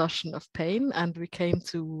and the exhaustion of pain, and we came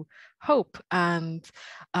to hope and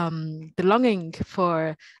the longing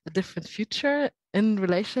for a different future in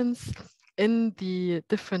relations in the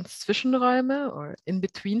different Zwischenräume or in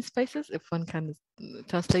between spaces, if one can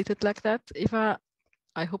translate it like that. Eva,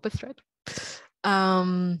 I hope it's right.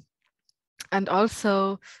 And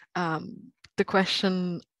also the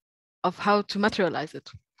question of how to materialize it,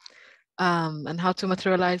 and how to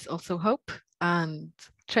materialize also hope and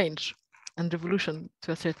change and revolution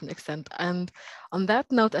to a certain extent. And on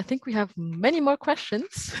that note, I think we have many more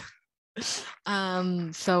questions.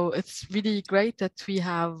 So it's really great that we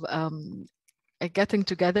have a getting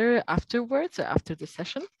together afterwards or after the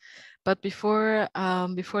session. But before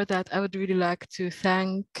that, I would really like to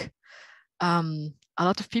thank a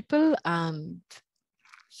lot of people and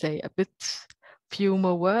say a few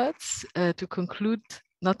more words to conclude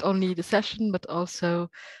not only the session, but also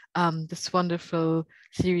this wonderful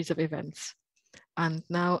series of events. And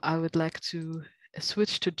now I would like to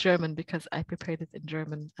switch to German because I prepared it in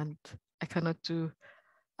German and I cannot do,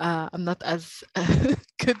 I'm not as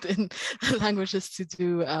good in languages to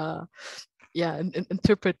do,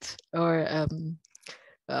 interpret or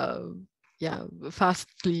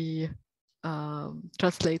fastly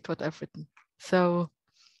translate what I've written. So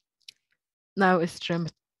now it's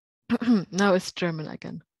German. Now it's German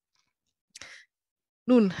again.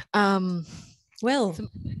 Nun, well,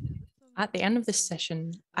 at the end of this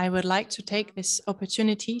session, I would like to take this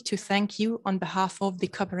opportunity to thank you on behalf of the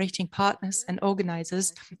cooperating partners and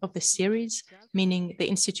organizers of the series, meaning the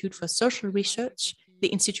Institute for Social Research, the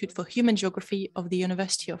Institute for Human Geography of the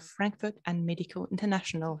University of Frankfurt, and Medico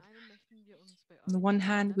International. On the one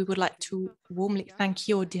hand, we would like to warmly thank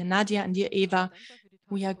you, dear Nadia and dear Eva.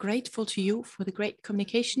 We are grateful to you for the great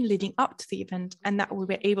communication leading up to the event and that we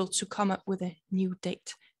were able to come up with a new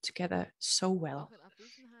date together so well.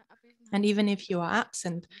 And even if you are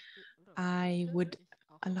absent, I would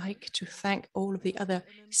like to thank all of the other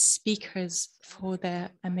speakers for their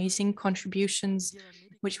amazing contributions,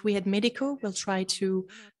 which we at Medico will try to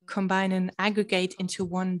combine and aggregate into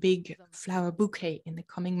one big flower bouquet in the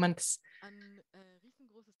coming months.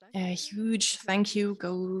 A huge thank you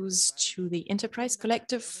goes to the Enterprise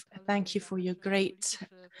Collective. Thank you for your great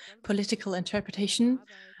political interpretation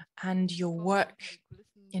and your work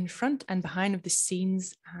in front and behind of the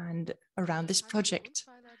scenes and around this project.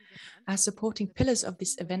 As supporting pillars of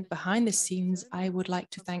this event behind the scenes, I would like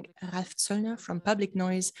to thank Ralf Zöllner from Public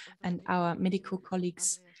Noise and our medical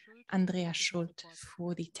colleagues, Andrea Schult,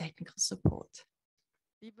 for the technical support.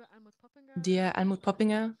 Dear Almut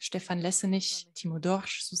Poppinger, Stefan Lessenich, Timo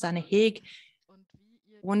Dorsch, Susanne Heeg,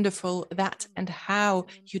 wonderful that and how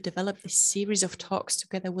you developed this series of talks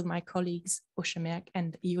together with my colleagues, Usha Merck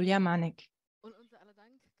and Julia Manek.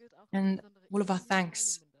 And all of our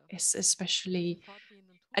thanks is especially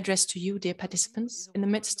addressed to you, dear participants. In the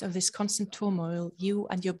midst of this constant turmoil, you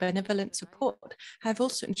and your benevolent support have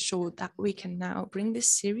also ensured that we can now bring this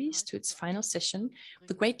series to its final session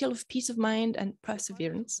with a great deal of peace of mind and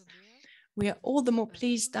perseverance. We are all the more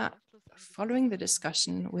pleased that following the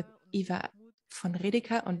discussion with Eva von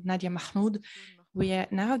Redecker and Nadia Mahmood, we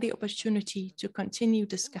now have the opportunity to continue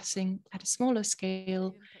discussing at a smaller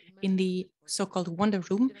scale in the so-called Wonder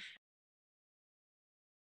Room,